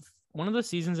of the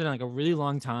seasons in like a really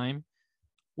long time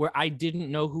where I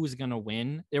didn't know who was gonna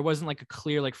win. There wasn't like a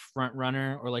clear like front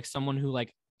runner or like someone who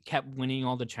like kept winning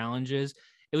all the challenges.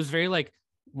 It was very like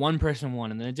one person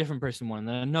won and then a different person won and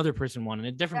then another person won and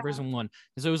a different person won.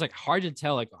 And so it was like hard to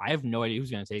tell. Like I have no idea who's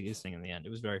gonna take this thing in the end. It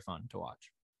was very fun to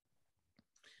watch.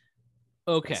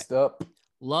 Okay. Next up,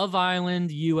 Love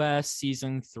Island US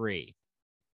season 3.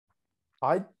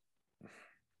 I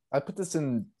put this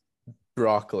in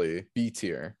broccoli, B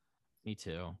tier. Me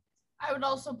too. I would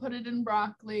also put it in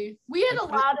broccoli. We had a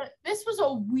lot of. This was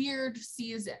a weird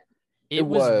season. It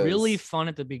was really was. fun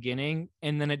at the beginning,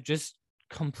 and then it just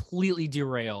completely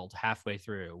derailed halfway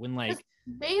through when like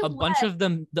a bunch of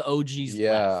them, the OGs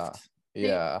left.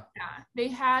 Yeah. They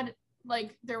had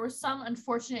like there were some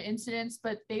unfortunate incidents,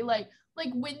 but they like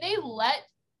when they let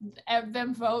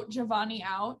them vote Giovanni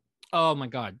out, Oh my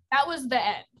god. that was the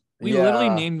end. We literally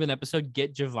named an episode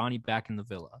Get Giovanni Back in the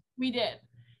Villa. We did.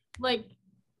 Like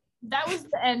that was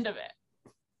the end of it.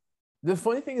 The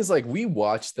funny thing is, like, we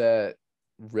watched that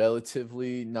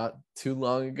relatively not too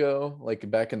long ago, like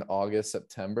back in August,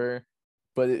 September,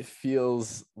 but it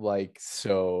feels like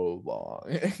so long.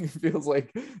 It feels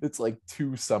like it's like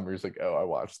 2 summers ago I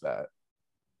watched that.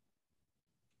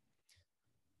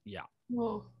 Yeah.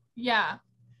 Whoa. Yeah.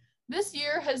 This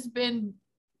year has been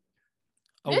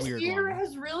A weird one.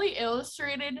 has really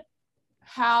illustrated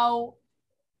how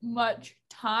much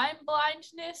time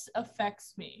blindness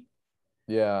affects me.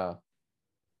 Yeah.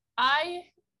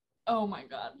 Oh my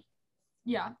god.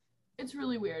 Yeah. It's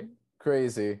really weird.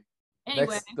 Crazy. Anyway,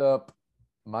 Next up,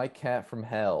 My Cat from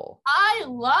Hell. I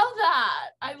love that.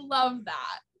 I love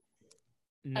that.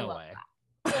 No love way.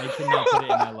 I could not put it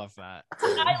in. I love that.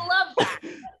 I love that.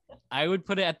 I would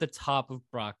put it at the top of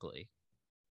broccoli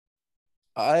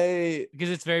I because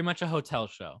it's very much a hotel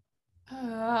show.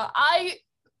 I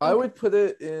would put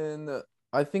it in.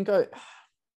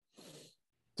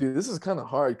 Dude, this is kind of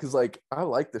hard because like I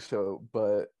like the show,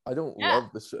 but I don't love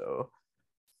the show.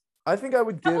 I think I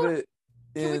would give it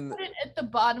Can in. we put it at the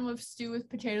bottom of stew with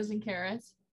potatoes and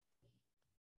carrots?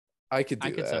 I could do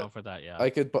I could that. settle for that, yeah. I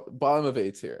could bottom of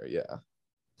A tier, yeah.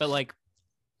 But like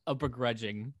a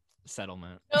begrudging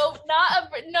settlement.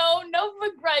 No, no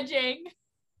begrudging.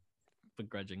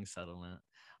 Begrudging settlement.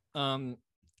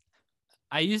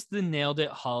 I used the Nailed It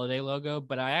holiday logo,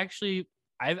 but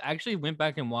I've actually went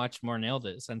back and watched more Nailed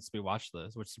It since we watched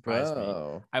this, which surprised me.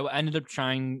 I ended up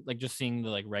trying like just seeing the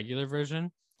like regular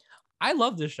version. I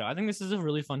love this show. I think this is a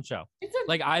really fun show.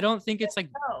 Like I don't think it's like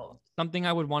something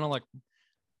I would want to like,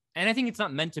 and I think it's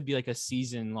not meant to be like a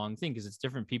season long thing because it's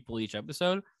different people each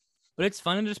episode. But it's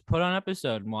fun to just put on an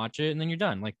episode and watch it, and then you're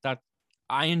done. Like that,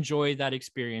 I enjoy that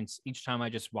experience each time I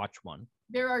just watch one.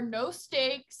 There are no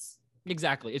stakes.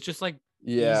 Exactly. It's just like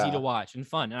Yeah. easy to watch and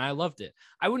fun, and I loved it.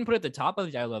 I wouldn't put it at the top of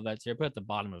it. I love that tier. I put it at the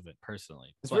bottom of it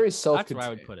personally. It's But very that's where I would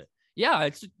self-contained. put it. Yeah,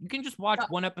 it's you can just watch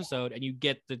one episode and you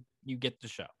get the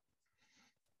show.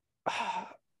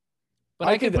 But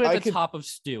I could put it at the top of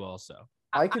stew also.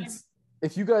 I could,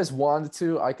 if you guys wanted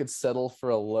to, I could settle for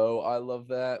a low. I love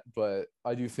that, but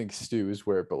I do think stew is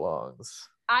where it belongs.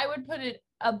 I would put it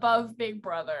above Big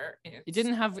Brother. It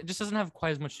just doesn't have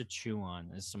quite as much to chew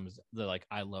on as some of the like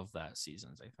I love that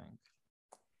seasons, I think.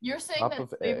 You're saying Top that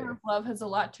of Flavor A. of Love has a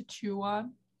lot to chew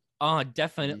on?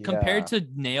 Definitely. Compared to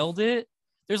Nailed It,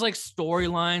 there's like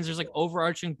storylines, there's like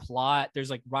overarching plot,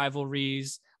 there's like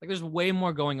rivalries, like there's way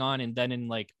more going on, and then in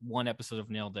like one episode of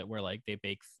Nailed It where like they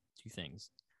bake 2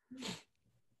 things.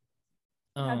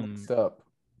 Next up,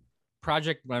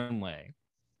 Project Runway.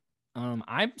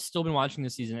 I've still been watching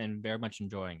this season and very much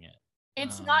enjoying it.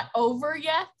 It's not over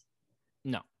yet?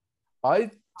 No,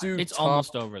 I do. it's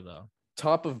almost over though.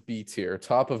 Top of B tier,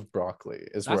 top of broccoli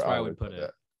is That's where I would put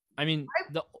it. I mean,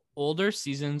 the older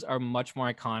seasons are much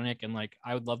more iconic, and like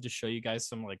I would love to show you guys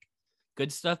some like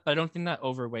good stuff, but I don't think that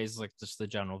overweighs like just the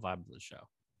general vibe of the show.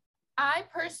 I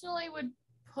personally would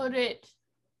put it.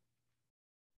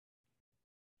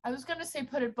 I was gonna say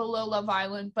put it below Love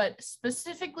Island, but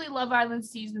specifically Love Island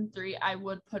season 3, I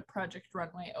would put Project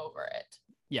Runway over it.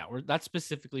 Yeah, that's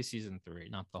specifically season 3,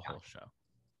 not the whole show.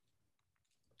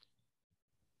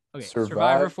 Okay,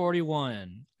 Survivor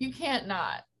 41. You can't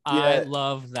not. I Yeah.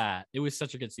 love that. It was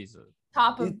such a good season.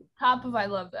 Top of I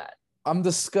love that. I'm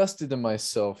disgusted in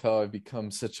myself how I've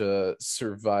become such a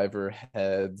Survivor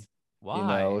head. Why? You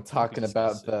know, Don't be talking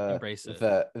about disgusted. Embrace it.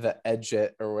 the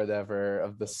edget or whatever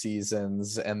of the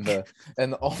seasons and the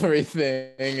and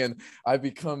everything, and I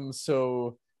become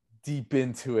so deep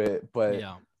into it, but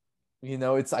Yeah. you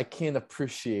know, I can't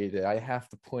appreciate it. I have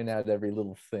to point out every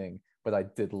little thing, but I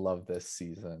did love this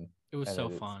season. It was And so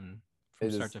it is- fun from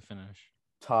it start is to finish.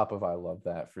 Top of I love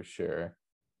that for sure.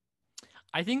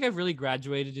 I think I've really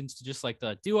graduated into just like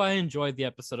do I enjoy the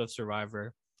episode of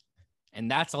Survivor? And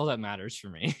that's all that matters for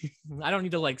me. I don't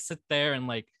need to like sit there and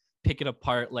like pick it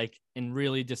apart like and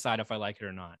really decide if I like it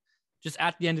or not. Just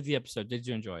at the end of the episode, did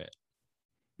you enjoy it?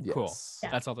 Cool. Yes.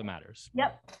 Yeah. That's all that matters.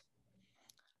 Yep.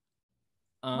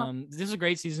 This is a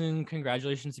great season.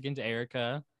 Congratulations again to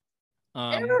Erica.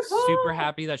 Erica! Super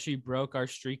happy that she broke our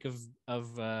streak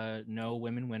of no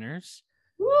women winners.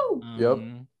 Woo! Yep.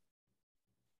 Um,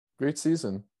 Great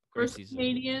season. Great First season.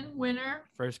 Canadian winner.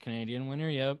 First Canadian winner.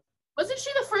 Yep. Wasn't she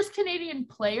the first Canadian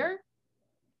player?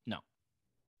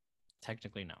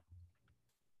 Technically, no.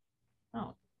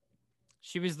 Oh.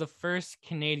 She was the first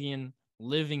Canadian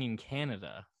living in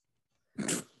Canada.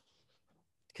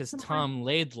 Because Tom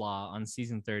Laidlaw on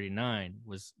season 39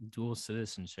 was dual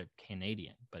citizenship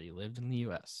Canadian, but he lived in the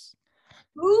US.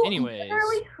 Who? Anyways.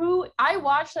 Literally, who? I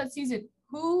watched that season.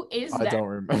 Who is I that? don't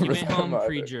remember. He went that home either.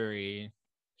 pre-jury.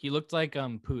 He looked like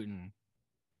Putin.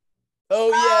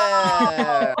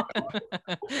 Oh yeah.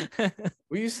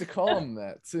 We used to call him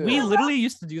that too. We literally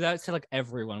used to do that to like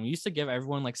everyone. We used to give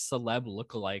everyone like celeb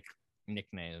lookalike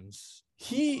nicknames.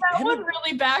 That him, one and,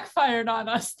 really backfired on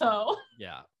us, though.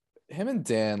 Yeah. him and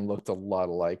Dan looked a lot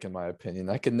alike in my opinion.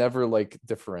 I could never like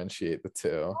differentiate the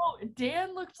two. Oh,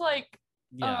 Dan looked like.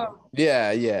 Yeah.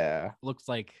 Yeah. Looks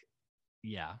like,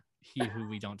 yeah, he who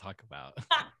we don't talk about.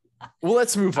 Well,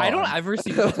 let's move on. I don't ever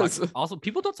see people talk. Also,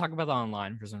 people don't talk about that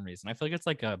online for some reason. I feel like it's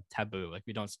like a taboo. Like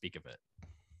we don't speak of it.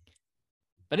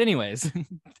 But anyways,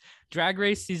 Drag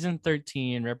Race season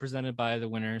 13, represented by the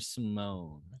winner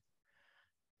Simone.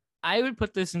 I would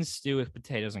put this in stew with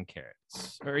potatoes and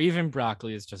carrots, or even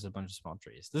broccoli is just a bunch of small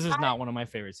trees. This is not one of my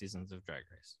favorite seasons of Drag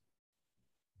Race.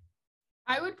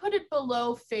 I would put it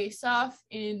below Face Off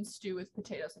in stew with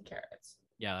potatoes and carrots.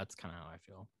 Yeah, that's kind of how I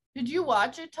feel. Did you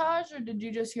watch it, Taj, or did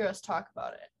you just hear us talk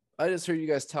about it? I just heard you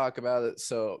guys talk about it,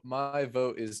 so my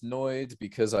vote is Noid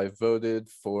because I voted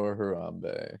for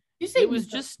Harambe. You say It was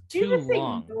just did you too just say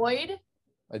long. Void?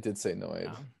 I did say Noid.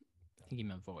 I think he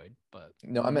meant void, but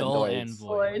No, I meant null Noids. and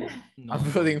void. Void. Null I'm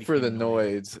and voting void for the became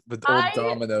noid. Noids, the old I-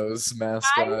 Domino's I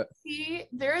mascot. see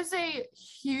there's a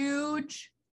huge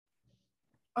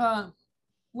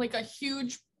like a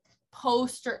huge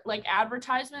poster, like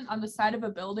advertisement on the side of a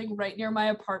building right near my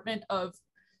apartment of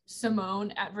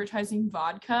Simone advertising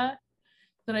vodka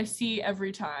that I see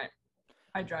every time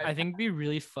I drive. I think it'd be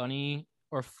really funny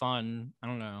or fun. I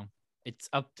don't know. It's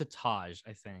up to Taj,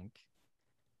 I think,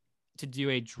 to do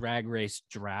a Drag Race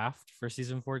draft for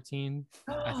season 14.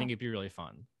 I think it'd be really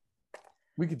fun.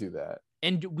 We could do that.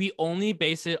 And we only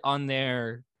base it on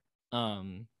their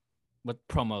what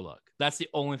promo look. That's the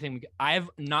only thing I have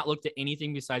not looked at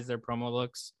anything besides their promo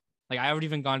looks. Like I haven't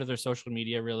even gone to their social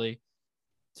media really.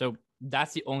 So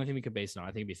that's the only thing we could base it on. I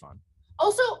think it'd be fun.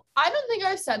 Also, I don't think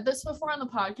I said this before on the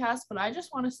podcast, but I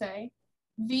just want to say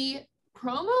the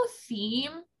promo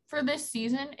theme for this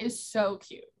season is so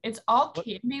cute. It's all What?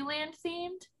 Candyland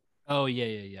themed. Oh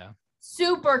yeah.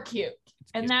 Super cute.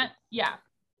 It's And cute. that, yeah,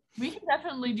 we can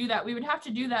definitely do that. We would have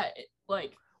to do that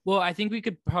like, Well, I think we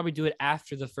could probably do it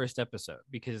after the first episode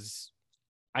because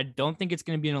I don't think it's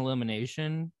going to be an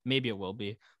elimination. Maybe it will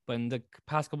be, but in the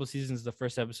past couple of seasons, the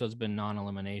first episode's been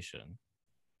non-elimination.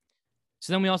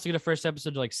 So then we also get a first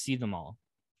episode to like see them all.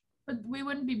 but we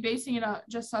wouldn't be basing it out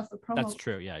just off the promo. That's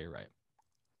true. Yeah, you're right.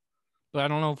 But I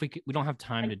don't know if we don't have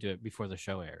time to do it before the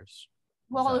show airs.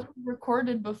 Well, So- if we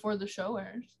recorded before the show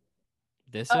airs.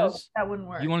 This Oh, is. that wouldn't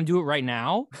work. You want to do it right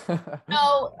now?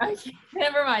 No, I can't.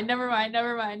 Never mind.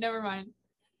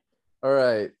 All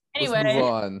right. Let's Anyway, move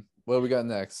on. What do we got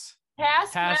next?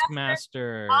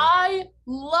 Taskmaster. I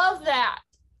love that.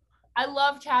 I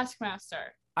love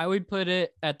Taskmaster. I would put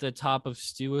it at the top of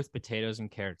stew with potatoes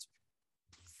and carrots.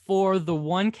 For the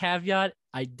one caveat,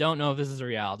 I don't know if this is a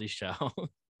reality show.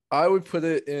 I would put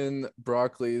it in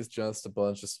broccoli is just a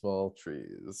bunch of small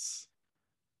trees.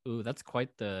 Ooh, that's quite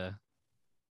the.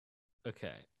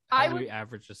 Okay. I How do would- we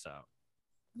average this out?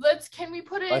 Can we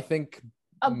put it I think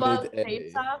above mid-A.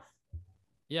 Face Off?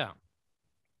 Yeah.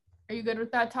 Are you good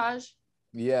with that, Taj?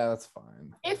 Yeah, that's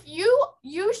fine. If you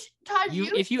Taj,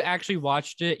 If you actually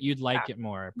watched it, you'd like it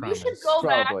more. I you promise. should go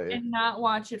Probably. back and not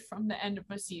watch it from the end of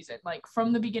a season, like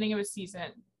from the beginning of a season.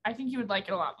 I think you would like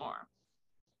it a lot more.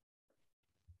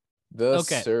 The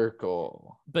Okay.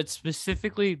 Circle. But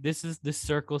specifically, this is The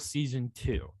Circle season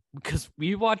 2 because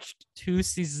we watched 2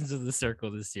 seasons of The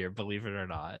Circle this year. Believe it or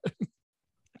not.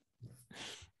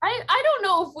 I don't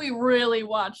know if we really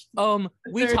watched.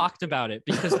 We third- talked about it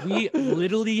because we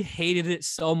literally hated it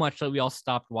so much that we all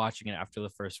stopped watching it after the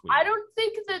first week. I don't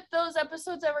think that those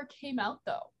episodes ever came out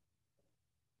though.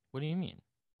 What do you mean?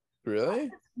 Really?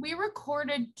 We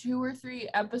recorded 2 or 3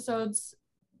 episodes.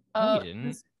 No, we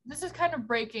didn't. This is kind of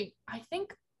breaking.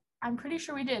 I'm pretty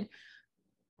sure we did.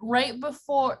 Right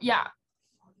before, yeah.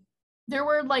 There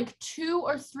were like 2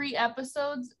 or 3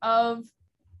 episodes of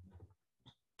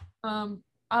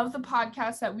the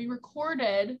podcast that we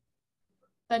recorded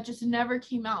that just never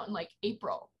came out in like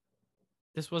April.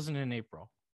 This wasn't in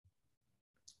April.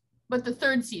 But the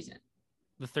 3rd season.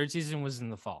 The 3rd season was in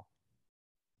the fall.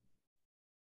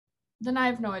 Then I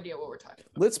have no idea what we're talking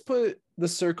about. Let's put The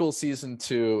Circle season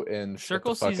 2 in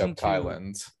Circle Shut the season Fuck 2. Up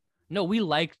Thailand. No, we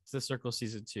liked The Circle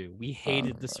season 2. We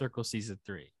hated The right. Circle season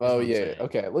 3. is Oh what I'm yeah. saying.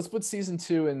 Okay. Let's put season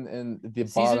 2 in the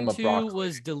Season bottom of 2 Broccoli.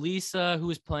 was Delisa, who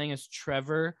was playing as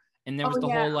Trevor, and there was Oh, the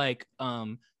yeah. whole like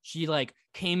she like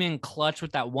came in clutch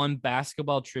with that one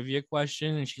basketball trivia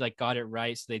question, and she like got it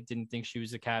right, so they didn't think she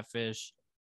was a catfish.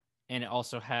 And it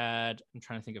also had, I'm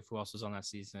trying to think of who else was on that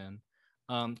season.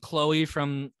 Chloe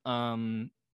from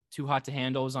Too Hot to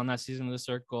Handle was on that season of The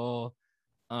Circle.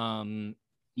 Who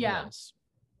Yeah. else?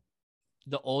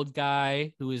 The old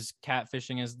guy who was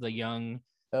catfishing as the young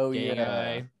Oh gay yeah.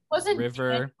 guy. Wasn't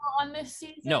River. Daniel on this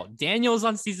season? No, Daniel was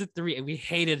on season 3 and we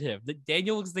hated him.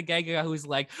 Daniel was the gay guy who was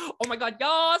like, oh my God,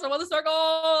 yes, I'm on The Circle.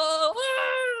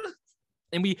 Ah!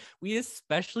 And we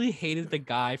especially hated the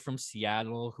guy from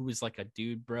Seattle who was like a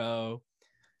dude bro,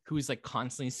 who was like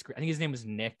constantly I think his name was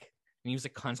Nick, and he was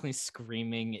like constantly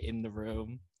screaming in the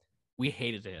room. We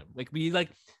hated him. Like we I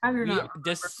do we not.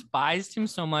 despised him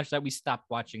so much that we stopped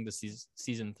watching the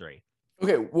season 3.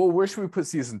 Okay. Well, where should we put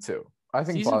season 2? I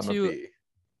think Season bottom 2 of B.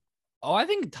 Oh, I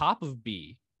think top of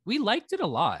B. We liked it a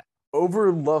lot.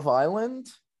 Over Love Island.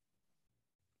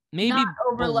 Maybe Not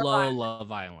over Love below Island.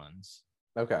 Love Islands.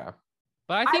 Okay.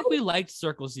 But I think we liked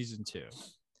Circle season 2.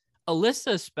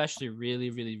 Alyssa especially really,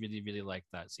 really, really, really liked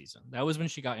that season. That was when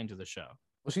she got into the show.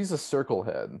 Well, she's a circle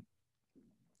head.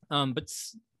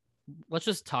 Let's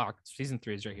just talk. Season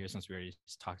 3 is right here since we already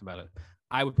just talked about it.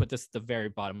 I would put this at the very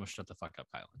bottom of Shut the Fuck Up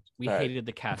Island. We All right. hated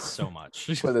the cast so much.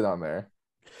 Put it on there.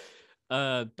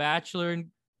 Bachelor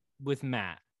with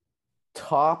Matt.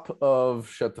 Top of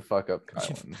Shut the Fuck Up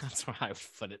Island. That's where I would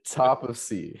put it. too. Top of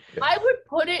C. Yeah. I would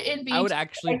put it in B. I would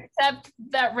actually. Except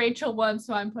that Rachel won,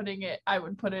 so I'm putting it. I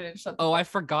would put it in Shut the Oh, Fuck I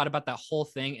forgot about that whole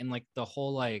thing and like the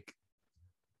whole like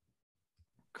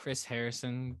Chris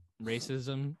Harrison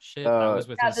racism shit. That was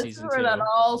with Yeah, his this is season where 2. that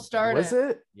all started. Was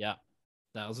it? Yeah,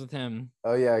 that was with him.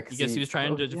 Oh yeah. Because he was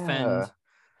trying to defend.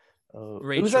 Oh, it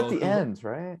Rachel, was at the who- end,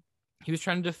 right? He was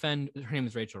trying to defend. Her name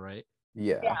is Rachel, right?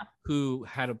 Yeah. Yeah. Who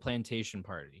had a plantation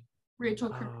party. Rachel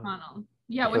Oh. Kirkconnell.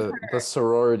 Yeah, with The, her. the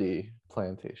sorority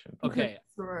plantation. Okay,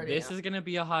 sorority. this is gonna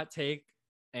be a hot take,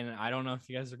 and I don't know if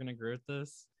you guys are gonna agree with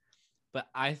this, but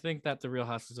I think that The Real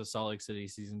Housewives of Salt Lake City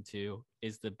season 2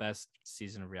 is the best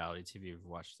season of reality TV we've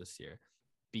watched this year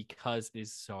because it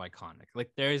is so iconic.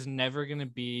 Like there is never gonna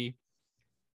be,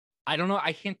 I don't know,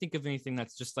 I can't think of anything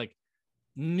that's just like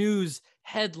news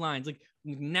headlines, like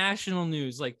national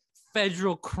news, like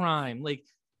federal crime, like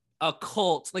a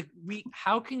cult. Like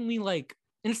how can we like,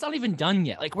 and it's not even done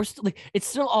yet. Like we're still like, it's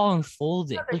still all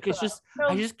unfolding. Like it's just,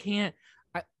 I just can't.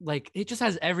 Like it just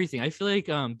has everything. I feel like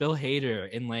Bill Hader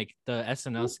in like the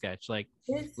SNL sketch, like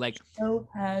show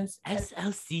has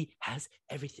SLC has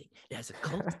everything. It has a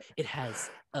cult. It has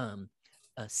a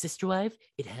sister wife.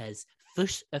 It has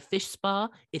a fish spa.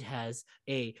 It has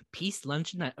a peace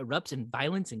luncheon that erupts in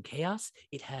violence and chaos.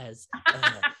 It has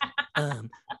a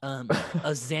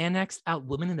Xanax out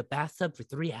woman in a bathtub for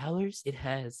 3 hours. It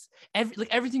has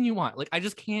everything you want. Like I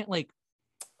just can't like.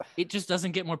 It just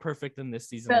doesn't get more perfect than this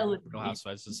season of Real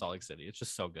Housewives of Salt Lake City. It's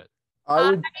just so good.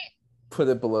 I would put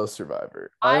it below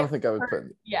Survivor. I don't think I would put.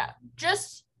 Yeah,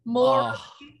 just more. Oh.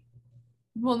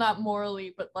 Well, not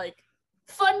morally, but like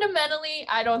fundamentally,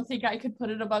 I don't think I could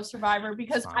put it above Survivor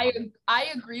because I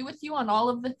agree with you on all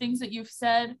of the things that you've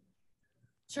said.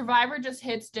 Survivor just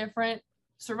hits different.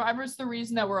 Survivor's the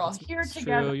reason that we're all here It's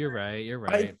together. True, you're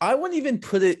right. I wouldn't even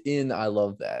put it in. I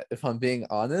love that. If I'm being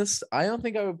honest, I don't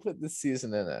think I would put this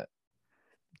season in it.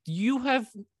 You have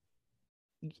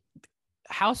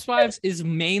Housewives is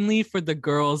mainly for the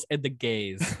girls and the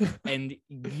gays, and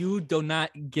you do not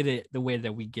get it the way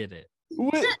that we get it.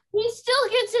 He still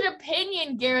gets an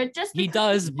opinion, Garrett. Just He because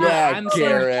does, he's but not Yeah, I'm saying you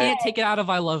Garrett. can't take it out of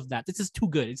I love that. This is too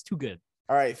good. It's too good.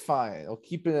 All right, fine. I'll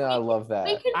keep it in. I love We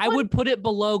that. can I put- would put it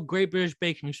below Great British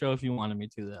Baking Show if you wanted me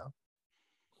to, though.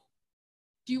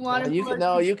 Do you want to?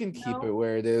 You can keep it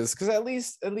where it is because at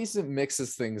least it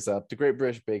mixes things up. The Great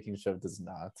British Baking Show does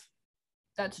not.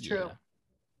 That's true.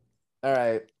 Yeah. All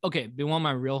right. Okay, but you want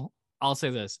my real? I'll say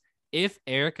this: if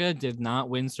Erica did not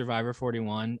win Survivor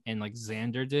 41 and like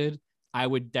Xander did, I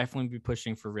would definitely be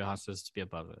pushing for Real Housewives to be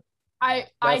above it. I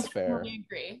That's fair. definitely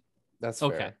agree. That's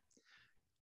Okay. fair.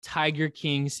 Tiger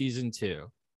King season 2.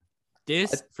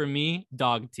 This for me,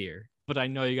 dog tier. But I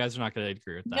know you guys are not going to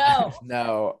agree with that. No,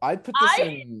 No, I'd put this I-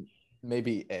 in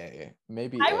maybe A.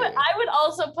 Maybe I A. would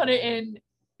also put it in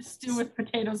stew with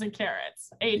potatoes and carrots.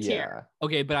 A tier. Yeah.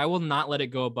 Okay, but I will not let it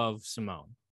go above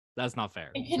Simone. That's not fair.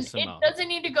 It can. to Simone. It doesn't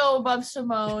need to go above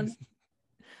Simone.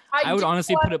 I would do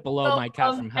honestly want put it below go My Cat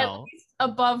above- from at Hell. least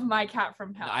above My Cat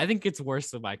from Hell. I think it's worse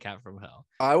than My Cat from Hell.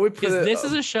 I would put Because it. this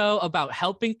is a show about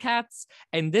helping cats,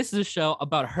 and this is a show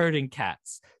about hurting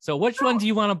cats. So which one do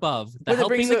you want above? The But it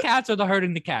helping brings the a- cats or the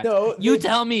hurting the cats? No, You they-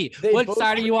 tell me. they What both-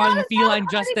 side are you It's on in not feline about hurting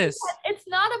the justice? cats. It's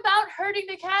not about hurting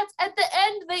the cats. At the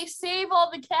end, they save all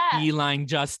the cats. Feline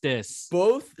justice.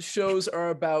 Both shows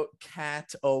are about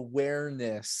cat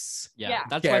awareness. Yeah, Yeah.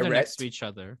 that's why they're Garrett. next to each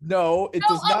other. No, it No,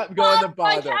 does not go on the above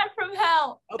My bottom. Cat from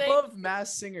Hell. Above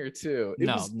Mass Singer too. It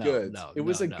No, was no, good. no, it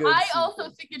was no, a no. good. I season. also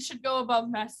think it should go above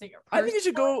Mass Singer. I think it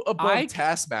should go above I-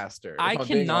 Taskmaster. I if I'm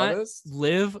being cannot honest.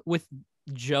 live with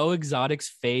Joe Exotic's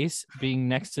face being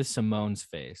next to Simone's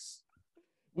face.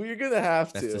 Well, you're gonna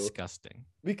have That's to disgusting.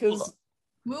 because.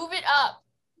 Move it up.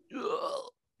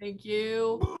 Thank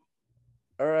you.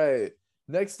 All right.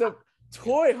 Next up,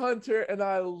 Toy Hunter, and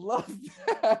I love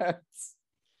that.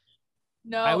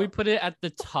 No. I would put it at the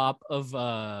top of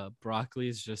Broccoli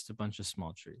is just a bunch of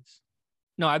small trees.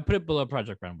 No, I'd put it below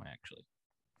Project Runway actually.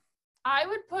 I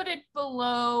would put it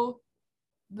below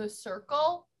The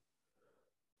Circle.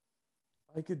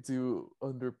 I could do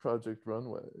under Project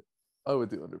Runway. I would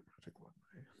do under Project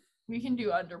Runway. We can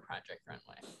do under Project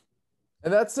Runway.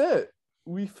 And that's it.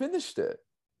 We finished it.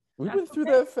 We That's went through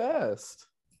okay. that fast.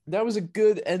 That was a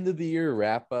good end of the year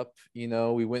wrap up. You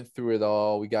know, we went through it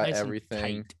all. We got Nice and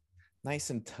everything tight. nice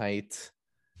and tight.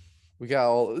 We got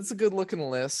all. It's a good looking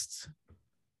list.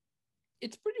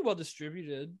 It's pretty well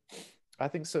distributed. I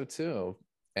think so too.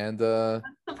 And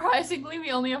Surprisingly,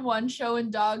 we only have one show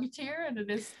in dog tier, and it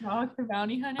is Dog the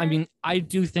Bounty Hunter. I mean, I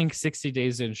do think 60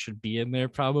 Days In should be in there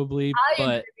probably, I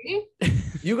but agree.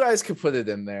 you guys could put it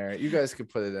in there. You guys could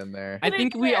put it in there. I Put it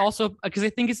think we there. also because I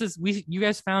think it's this you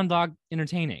guys found Dog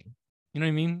entertaining. You know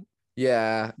what I mean?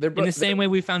 Yeah, they're In the same way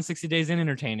we found 60 Days In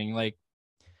entertaining. Like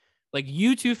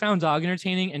you two found Dog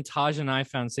entertaining, and Taj and I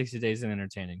found 60 Days In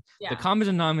entertaining. Yeah. The common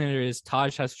denominator is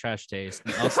Taj has trash taste,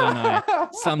 and Elsa and I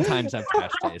sometimes have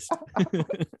trash taste.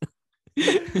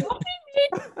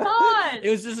 God. It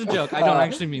was just a joke. I don't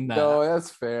actually mean that. No, that's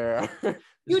fair.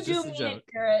 You It's do just a mean joke. it,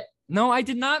 Garrett. No, I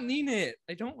did not mean it.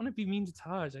 I don't want to be mean to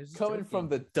Taj. I was just Coming from joking.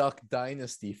 the Duck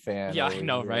Dynasty fan. Yeah, I over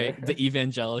know, here. right? The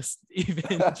evangelicals.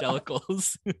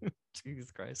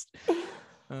 Jesus Christ.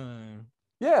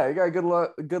 Yeah, you got a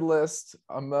good list.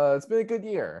 It's been a good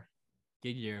year.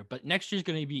 Good year. But next year's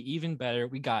going to be even better.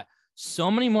 We got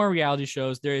so many more reality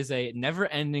shows. There is a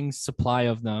never-ending supply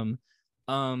of them.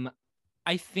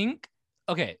 I think.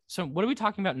 Okay, so what are we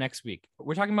talking about next week?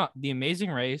 We're talking about The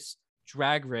Amazing Race,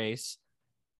 Drag Race,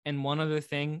 and one other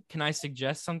thing. Can I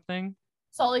suggest something?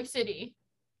 Salt Lake City.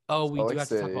 Oh, we Salt do Lake have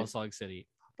to talk City. about Salt Lake City.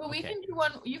 But we Okay. can do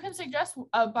one. You can suggest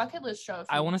a bucket list show.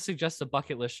 I want to suggest a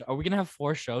bucket list. Are we gonna have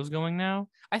 4 shows going now?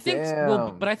 I think,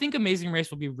 Damn. but I think Amazing Race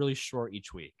will be really short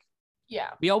each week.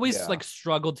 Yeah. We always Yeah. like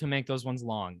struggled to make those ones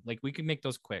long. Like we could make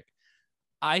those quick.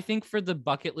 I think for the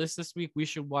bucket list this week, we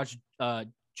should watch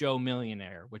Joe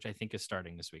Millionaire, which I think is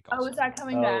starting this week. Oh, Also. is that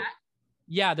coming Oh. back?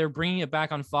 Yeah, they're bringing it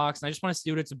back on Fox, and I just want to see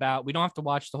what it's about. We don't have to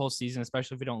watch the whole season,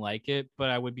 especially if we don't like it. But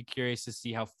I would be curious to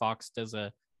see how Fox does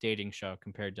a dating show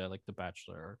compared to like The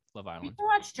Bachelor or Love We Island. can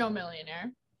watch Joe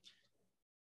Millionaire.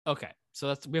 Okay,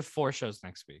 so we have 4 shows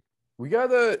next week.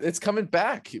 It's coming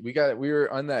back. We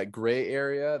were on that gray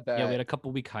area that Yeah, we had a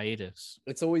couple week hiatus.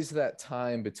 it's always that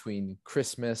time between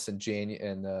Christmas and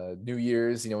New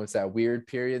Year's. You know, it's that weird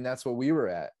period, and that's what we were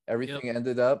at. Everything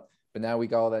ended up, but now we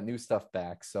got all that new stuff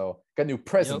back. So got new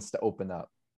presents to open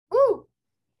up. Woo!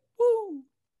 Woo!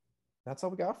 That's all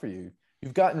we got for you.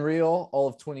 You've gotten real all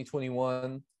of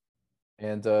 2021,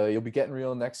 and you'll be getting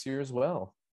real next year as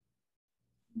well.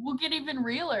 We'll get even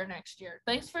realer next year.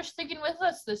 Thanks for sticking with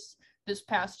us this this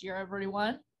past year,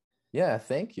 everyone. Yeah,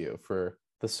 thank you for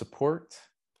the support.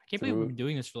 I can't believe we've through- been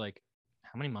doing this for like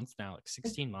how many months now? Like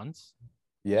 16 months.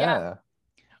 Yeah.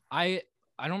 I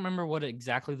don't remember what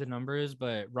exactly the number is,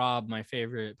 but Rob, my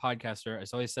favorite podcaster,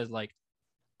 has always said like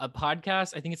a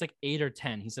podcast. I think it's like 8 or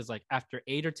 10. He says like after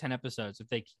 8 or 10 episodes, if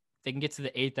they can get to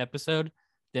the 8th episode,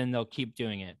 then they'll keep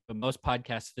doing it. But most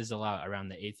podcasts fizzle out around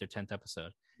the 8th or 10th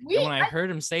episode. And when I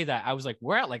heard him say that, I was like,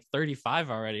 we're at like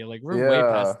 35 already. Like we're way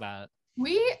past that.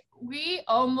 We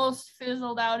almost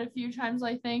fizzled out a few times,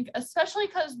 I think, especially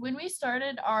because when we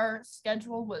started, our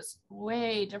schedule was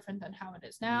way different than how it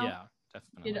is now. Yeah,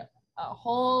 definitely. Did a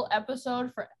whole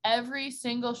episode for every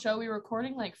single show we were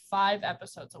recording, like 5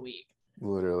 episodes a week.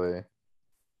 Literally.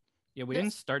 Yeah, we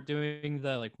didn't start doing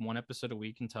the like 1 episode a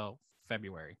week until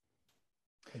February.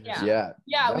 Yeah.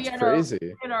 Yeah. We That's had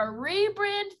crazy. our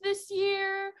rebrand this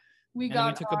year. We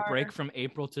took a break from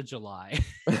April to July.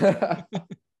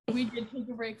 We did take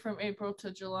a break from April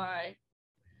to July.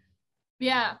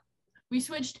 Yeah. We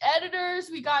switched editors.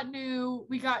 We got new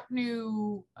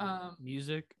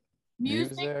Music.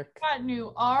 music. We got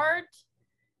new art.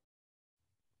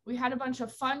 We had a bunch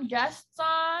of fun guests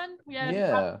on. We had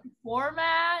a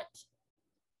format.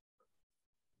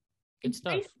 It's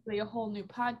stuff. basically a whole new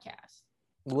podcast.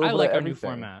 I like our new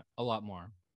format a lot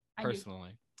more, I do.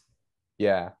 personally.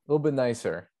 Yeah, a little bit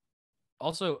nicer.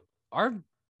 Also, our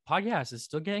podcast is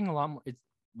still getting a lot more.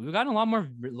 We've gotten a lot more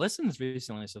listens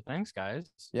recently, so thanks, guys.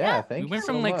 Yeah, thank you. We went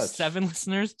so from like much. 7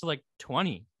 listeners to like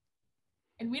 20.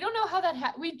 And we don't know how that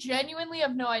happened. We genuinely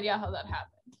have no idea how that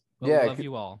happened. But Yeah, we love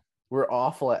you all. We're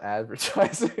awful at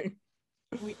advertising.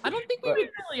 I don't think we But-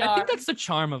 really I are. think that's the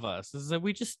charm of us, is that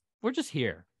we're just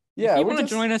here. Yeah, if you we're want to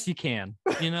just- join us, you can.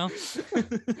 You know,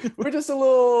 we're just a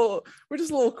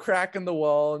little crack in the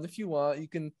wall, and if you want, you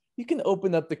can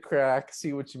open up the crack,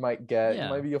 see what you might get.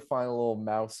 Yeah. Maybe you'll find a little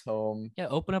mouse home. yeah.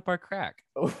 Open up our crack.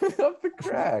 Open up the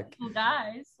crack. Well,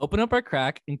 guys. Open up our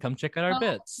crack and come check out our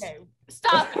bits. Okay,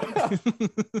 stop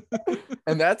it.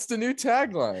 And that's the new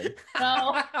tagline.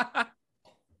 No.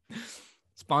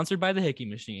 Sponsored by the Hickey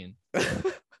Machine. In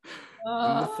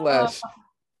the flesh.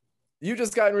 You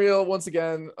just gotten real once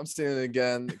again. I'm saying it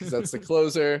again because that's the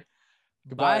closer.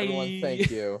 Goodbye, Bye. everyone. Thank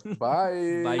you.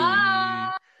 Bye. Bye.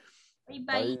 Bye.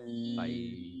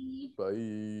 Bye.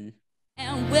 Bye.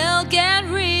 And we'll get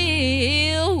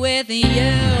real with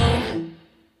you.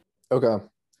 Okay.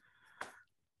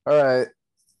 All right.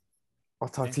 I'll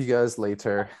talk to you guys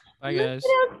later. Bye, guys.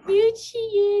 Look how cute she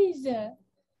is.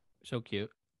 So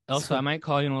cute. Also, I might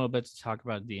call you in a little bit to talk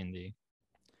about D&D.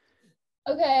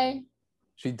 Okay.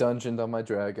 She dungeoned on my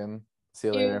dragon. See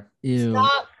you Ew. later. Ew.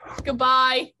 Stop.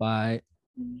 Goodbye. Bye.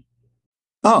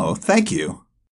 Oh, thank you.